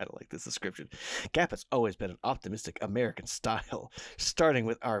kind of like this description. Gap has always been an optimistic American style, starting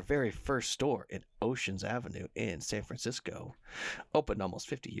with our very first store in Oceans Avenue in San Francisco, opened almost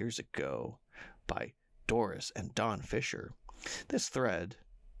 50 years ago by Doris and Don Fisher. This thread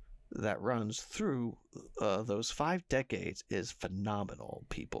that runs through those 5 decades is phenomenal,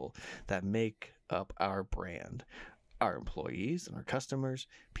 people that make up our brand. Our employees and our customers,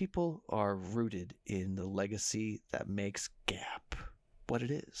 people are rooted in the legacy that makes Gap what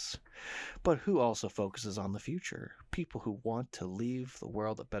it is, but who also focuses on the future. People who want to leave the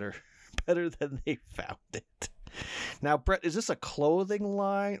world a better than they found it. Now, Brett, is this a clothing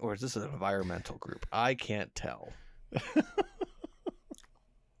line or is this an environmental group? I can't tell.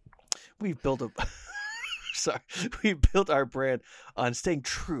 We've built our brand on staying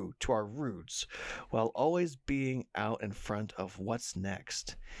true to our roots while always being out in front of what's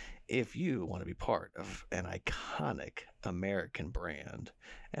next. If you want to be part of an iconic American brand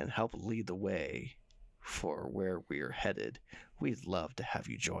and help lead the way for where we're headed, we'd love to have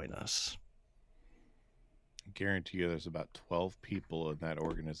you join us. I guarantee you there's about 12 people in that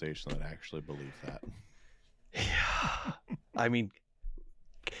organization that actually believe that. Yeah. I mean,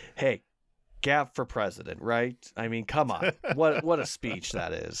 hey, Gap for president, right? I mean, come on. What a speech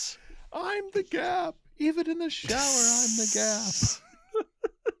that is. I'm the Gap. Even in the shower, I'm the Gap.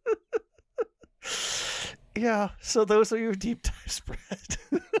 Yeah, so those are your deep dives, Brett.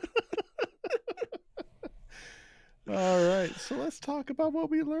 All right, so let's talk about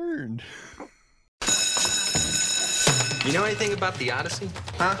what we learned. You know anything about the Odyssey?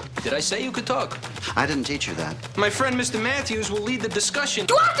 Huh? Did I say you could talk? I didn't teach you that. My friend Mr. Matthews will lead the discussion.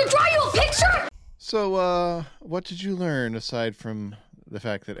 Do I have to draw you a picture? So, what did you learn aside from the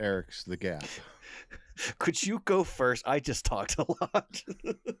fact that Eric's the Gap? Could you go first? I just talked a lot.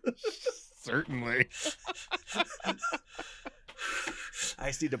 Certainly. I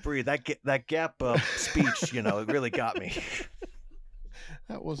just need to breathe. That Gap speech, it really got me.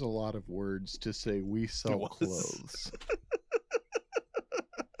 That was a lot of words to say we sell clothes.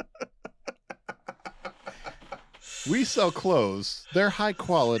 We sell clothes. They're high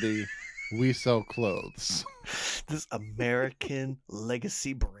quality. We sell clothes. This American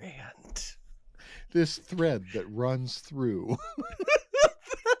legacy brand. This thread that runs through.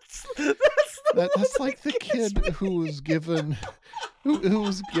 That's like the kid who was given a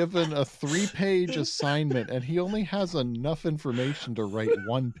 3-page assignment and he only has enough information to write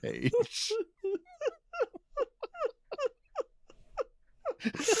 1 page.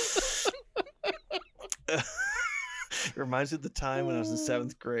 It reminds me of the time when I was in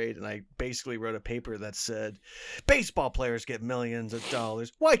 7th grade and I basically wrote a paper that said, baseball players get millions of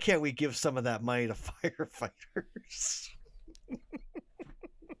dollars. Why can't we give some of that money to firefighters?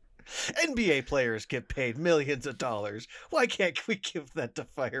 NBA players get paid millions of dollars. Why can't we give that to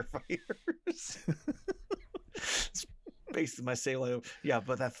firefighters? It's basically my saying, yeah,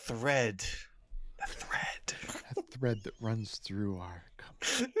 but that thread that runs through our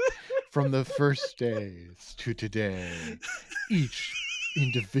company. From the first days to today, each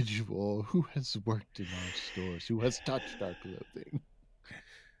individual who has worked in our stores, who has touched our clothing.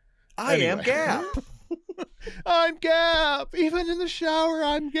 I am Gap. I'm Gap. Even in the shower,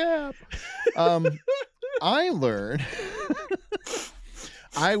 I'm Gap. I learned.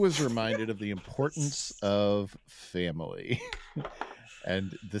 I was reminded of the importance of family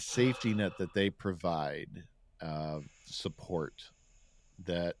and the safety net that they provide, support.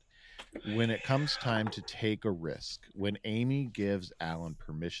 That when it comes time to take a risk, when Amy gives Alan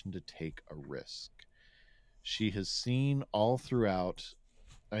permission to take a risk, she has seen all throughout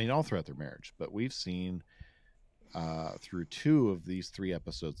their marriage, but we've seen through 2 of these 3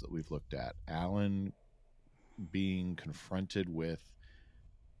 episodes that we've looked at, Alan being confronted with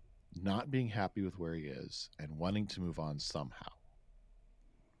not being happy with where he is and wanting to move on somehow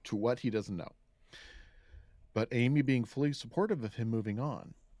to what he doesn't know. But Amy being fully supportive of him moving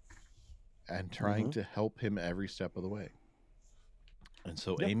on and trying to help him every step of the way. And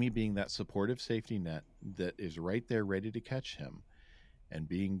so Amy being that supportive safety net that is right there ready to catch him and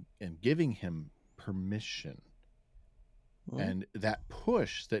giving him permission and that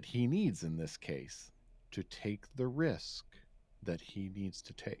push that he needs in this case to take the risk that he needs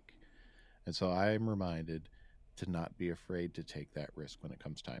to take. And so I am reminded to not be afraid to take that risk when it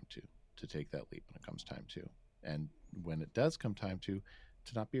comes time to take that leap when it comes time to. And when it does come time to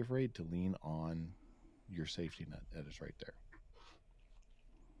not be afraid to lean on your safety net that is right there.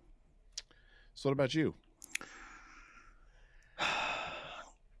 So what about you?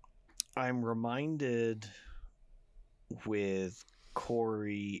 I'm reminded with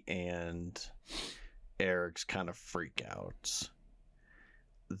Corey and Eric's kind of freak outs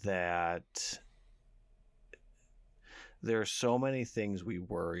that there are so many things we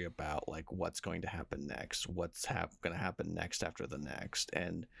worry about, like what's going to happen next, what's going to happen next after the next,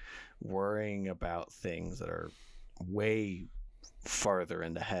 and worrying about things that are way farther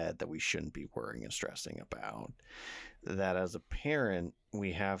in the head that we shouldn't be worrying and stressing about. That as a parent,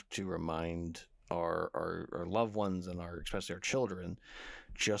 we have to remind our loved ones and especially our children,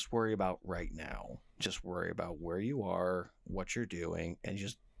 just worry about right now. Just worry about where you are, what you're doing, and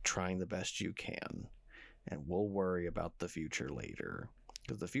just trying the best you can. And we'll worry about the future later,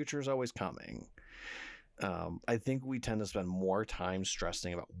 because the future is always coming. I think we tend to spend more time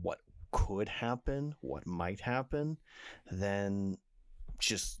stressing about what could happen, what might happen, than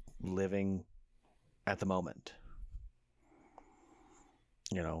just living at the moment.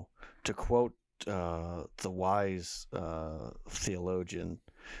 You know, to quote the wise theologian,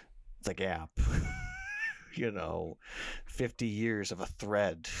 The Gap, 50 years of a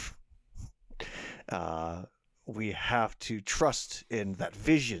thread. We have to trust in that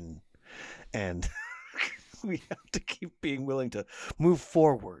vision, and we have to keep being willing to move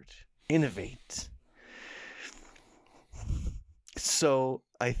forward, innovate. So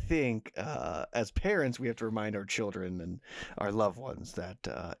I think as parents, we have to remind our children and our loved ones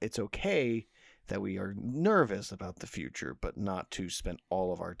that it's okay that we are nervous about the future, but not to spend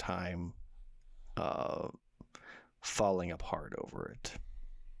all of our time falling apart over it.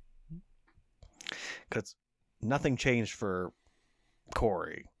 Because nothing changed for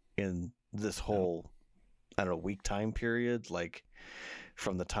Corey in this whole, week time period. Like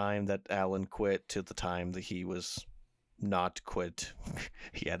from the time that Alan quit to the time that he was not quit,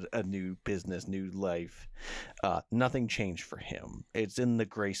 he had a new business, new life. Nothing changed for him. It's in the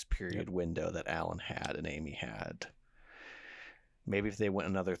grace period window that Alan had and Amy had. Maybe if they went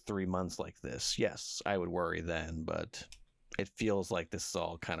another 3 months like this, yes, I would worry then, but it feels like this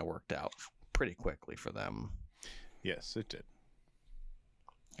all kind of worked out pretty quickly for them. Yes, it did.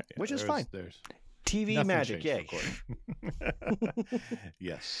 Which is fine. There's TV magic, yay.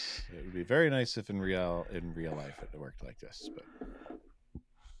 Yes, it would be very nice if in real life it worked like this. But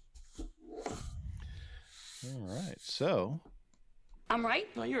all right, so I'm right.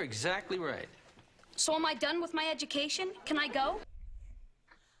 No, you're exactly right. So am I done with my education? Can I go?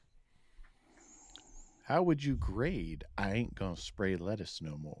 how would you grade I Ain't Gonna Spray Lettuce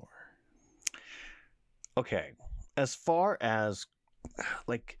No More? Okay, as far as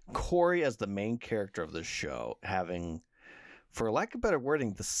like Corey as the main character of this show having, for lack of better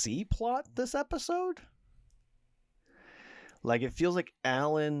wording, the C plot this episode, like it feels like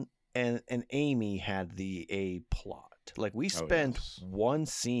Alan and Amy had the A plot. Like we spent one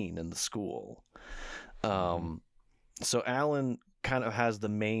scene in the school. So Alan kind of has the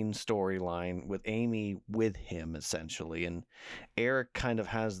main storyline with Amy with him essentially, and Eric kind of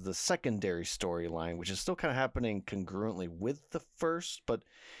has the secondary storyline, which is still kind of happening congruently with the first, but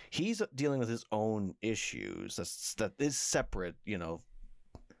he's dealing with his own issues that is separate, you know,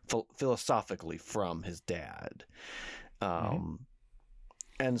 philosophically from his dad.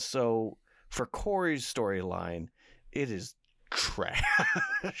 And so for Corey's storyline, it is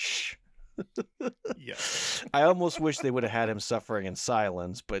trash. Yes. I almost wish they would have had him suffering in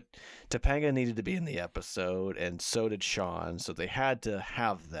silence, but Topanga needed to be in the episode, and so did Sean, so they had to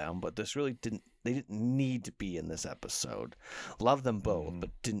have them, but they didn't need to be in this episode. Love them both,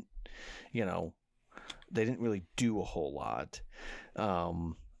 but they didn't really do a whole lot.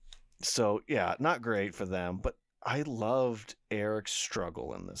 So yeah, not great for them, but I loved Eric's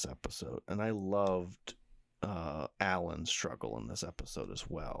struggle in this episode, and I loved Alan's struggle in this episode as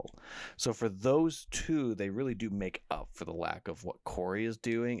well. So for those two, they really do make up for the lack of what Corey is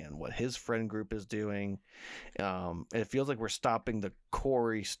doing and what his friend group is doing. It feels like we're stopping the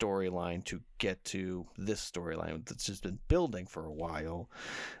Corey storyline to get to this storyline that's just been building for a while.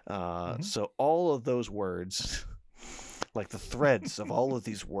 So all of those words, like the threads of all of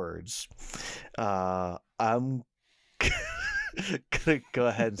these words, I'm gonna go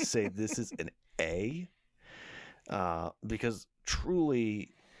ahead and say this is an A. Because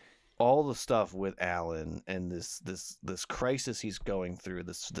truly all the stuff with Alan and this crisis he's going through,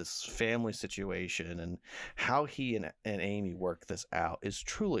 this family situation, and how he and Amy work this out is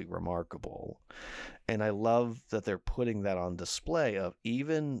truly remarkable. And I love that they're putting that on display of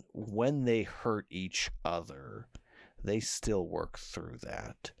even when they hurt each other, they still work through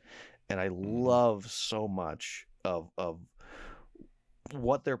that. And I love so much of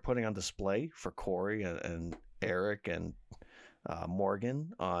what they're putting on display for Corey and Eric and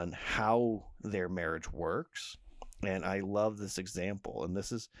Morgan on how their marriage works. And I love this example, and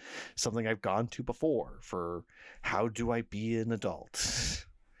this is something I've gone to before for how do I be an adult.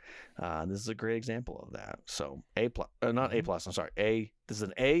 This is a great example of that. So not A plus. I'm sorry. This is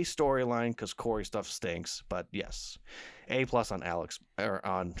an A storyline because Corey stuff stinks. But yes, A plus on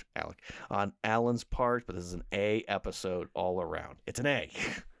on Alan's part. But this is an A episode all around. It's an A.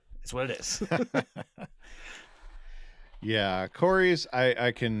 It's what it is. Yeah, Corey's.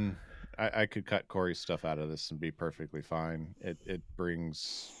 I could cut Corey's stuff out of this and be perfectly fine. It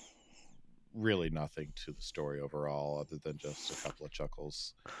brings really nothing to the story overall, other than just a couple of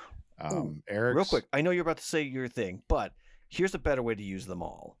chuckles. Eric, real quick, I know you're about to say your thing, but here's a better way to use them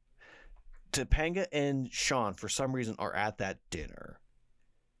all. Topanga and Sean, for some reason, are at that dinner,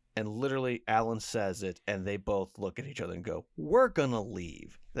 and literally Alan says it, and they both look at each other and go, "We're gonna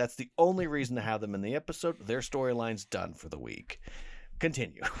leave." That's the only reason to have them in the episode. Their storyline's done for the week.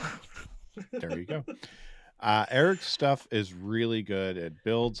 Continue. There you go. Eric's stuff is really good. It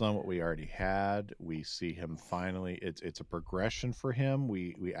builds on what we already had. We see him finally. It's a progression for him.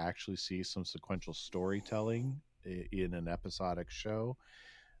 We actually see some sequential storytelling in an episodic show.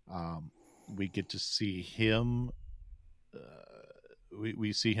 We get to see him.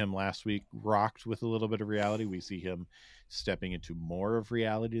 We see him last week rocked with a little bit of reality. We see him stepping into more of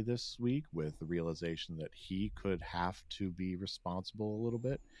reality this week with the realization that he could have to be responsible a little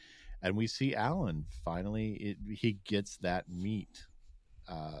bit. And we see Alan finally, he gets that meat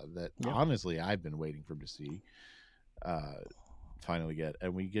that honestly I've been waiting for him to see finally get.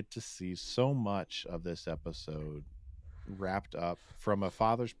 And we get to see so much of this episode wrapped up from a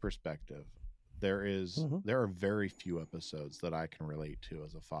father's perspective. There are very few episodes that I can relate to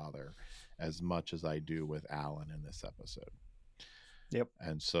as a father as much as I do with Alan in this episode. Yep.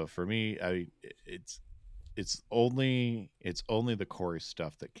 And so for me, it's only the Corey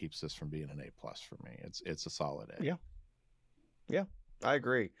stuff that keeps this from being an A plus for me. It's a solid A. Yeah, I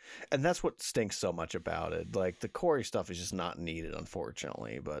agree. And that's what stinks so much about it. Like, the Corey stuff is just not needed,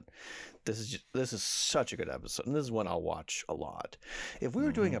 unfortunately. But this is such a good episode, and this is one I'll watch a lot. If we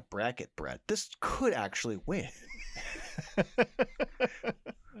were doing a bracket, Brett, this could actually win.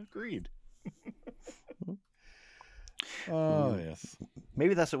 Agreed. Oh, yes.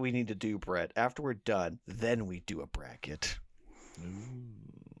 Maybe that's what we need to do, Brett. After we're done, then we do a bracket.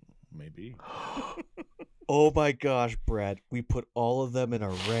 Maybe. Oh my gosh, Brett. We put all of them in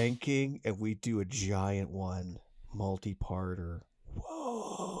a ranking and we do a giant one. Multi-parter.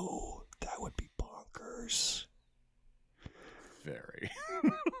 Whoa. That would be bonkers. Very.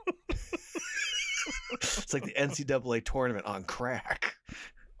 It's like the NCAA tournament on crack.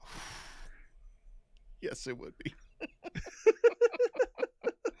 Yes, it would be.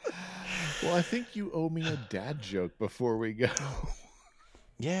 Well, I think you owe me a dad joke before we go.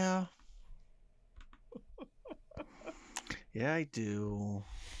 Yeah. Yeah, I do.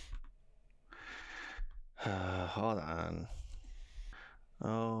 Hold on.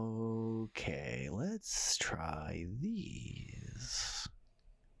 Okay, let's try these.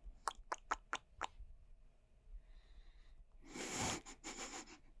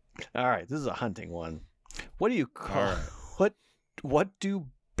 All right, this is a hunting one. What do you call what do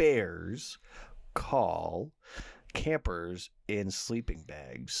bears call campers in sleeping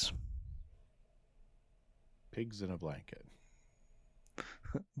bags? Pigs in a blanket.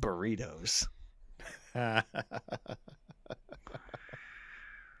 Burritos.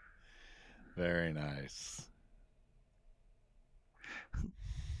 Very nice.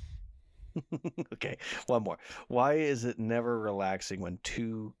 Okay, one more. Why is it never relaxing when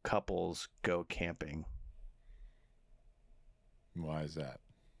two couples go camping? Why is that?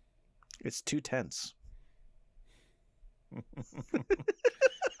 It's too tense.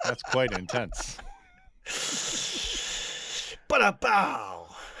 That's quite intense. Ba-da-bow!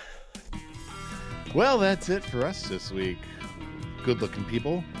 Well, that's it for us this week. Good-looking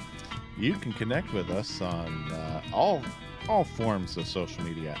people. You can connect with us on all forms of social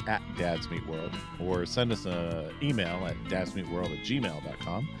media at Dads Meet World, or send us an email at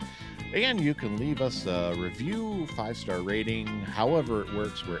dadsmeetworld@gmail.com. And you can leave us a review, 5-star rating, however it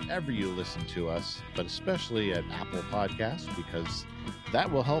works, wherever you listen to us, but especially at Apple Podcasts, because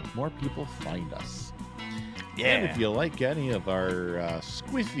that will help more people find us. Yeah. And if you like any of our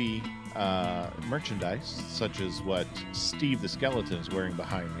squiffy merchandise, such as what Steve the Skeleton is wearing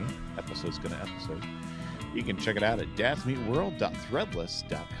behind me, episode's gonna episode, you can check it out at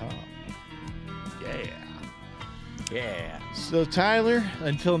dadsmeetworld.threadless.com. Yeah. So, Tyler,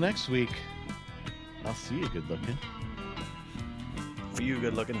 until next week, I'll see you good looking. For you,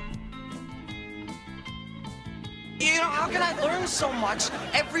 good looking. You know, how can I learn so much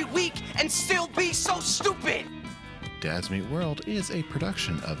every week and still be so stupid? Dads Meet World is a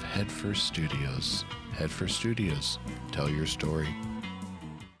production of Headfirst Studios. Headfirst Studios. Tell your story.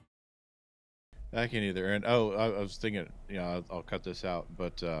 I can't either. And I was thinking, I'll cut this out,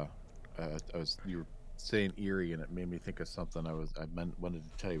 but you were saying Erie, and it made me think of something wanted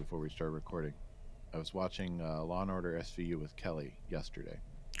to tell you before we started recording. I was watching Law and Order SVU with Kelly yesterday.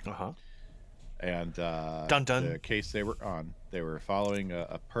 Uh-huh. And dun, dun. the case they were on, they were following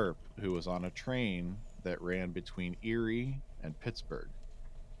a perp who was on a train that ran between Erie and Pittsburgh.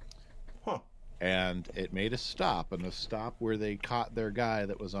 Huh. And it made a stop, and the stop where they caught their guy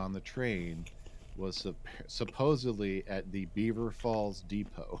that was on the train was supposedly at the Beaver Falls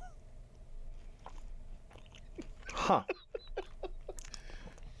Depot. Huh.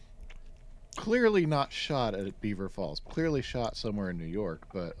 Clearly not shot at Beaver Falls. Clearly shot somewhere in New York,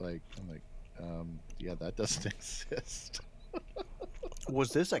 but I'm like, yeah, that doesn't exist.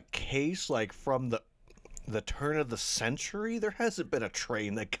 Was this a case like from the turn of the century? There hasn't been a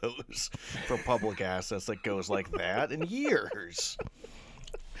train that goes for public assets that goes like that in years.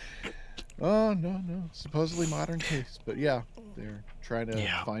 Oh, no. Supposedly modern case. But yeah, they're trying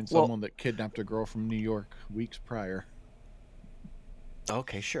to find someone that kidnapped a girl from New York weeks prior.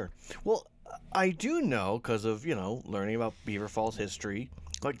 Okay, sure. Well, I do know because of, learning about Beaver Falls history.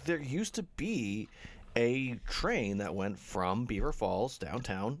 Like, there used to be a train that went from Beaver Falls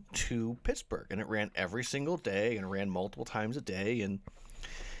downtown to Pittsburgh, and it ran every single day and ran multiple times a day. And,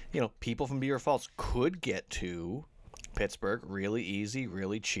 people from Beaver Falls could get to Pittsburgh really easy,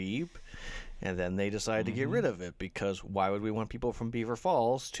 really cheap. And then they decided to get rid of it because why would we want people from Beaver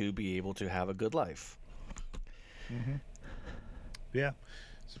Falls to be able to have a good life? Mm-hmm. Yeah.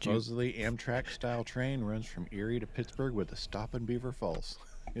 Supposedly, Amtrak-style train runs from Erie to Pittsburgh with a stop in Beaver Falls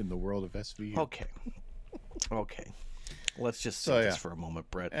in the world of SVU. Okay. Let's just see this for a moment,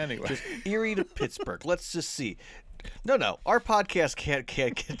 Brett. Anyway. Just Erie to Pittsburgh. Let's just see. No. Our podcast can't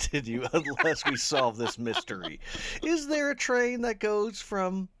continue unless we solve this mystery. Is there a train that goes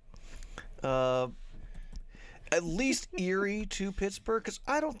from at least Erie to Pittsburgh? Because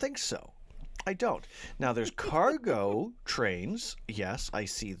I don't think so. I don't. Now, there's cargo trains. Yes, I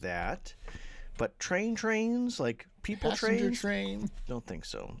see that. But trains, like people passenger trains? Train. Don't think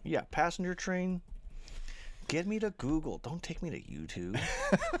so. Yeah, passenger train. Get me to Google. Don't take me to YouTube.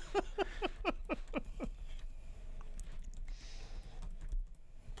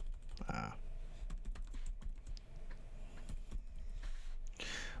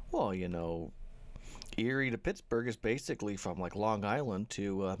 Well, Erie to Pittsburgh is basically from like Long Island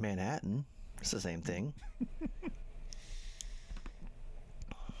to Manhattan. It's the same thing.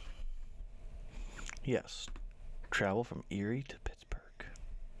 Yes. Travel from Erie to Pittsburgh.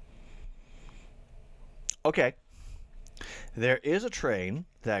 Okay. There is a train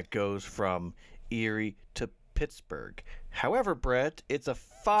that goes from Erie to Pittsburgh. However, Brett, it's a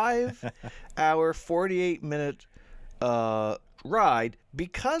 5-hour, 48-minute ride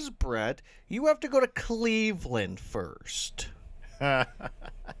because, Brett, you have to go to Cleveland first.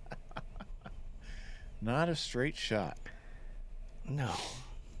 Not a straight shot. No.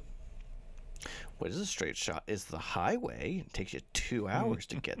 What is a straight shot? Is the highway. It takes you 2 hours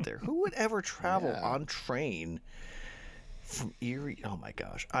to get there. Who would ever travel on train from Erie? Oh my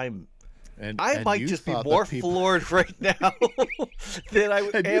gosh. I might just be more floored right now than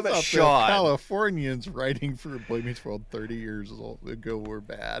I am at Sean. Californians writing for Boy Meets World 30 years ago were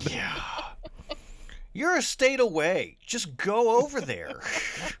bad. Yeah. You're a state away. Just go over there.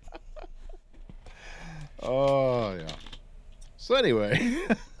 Oh, yeah. So anyway,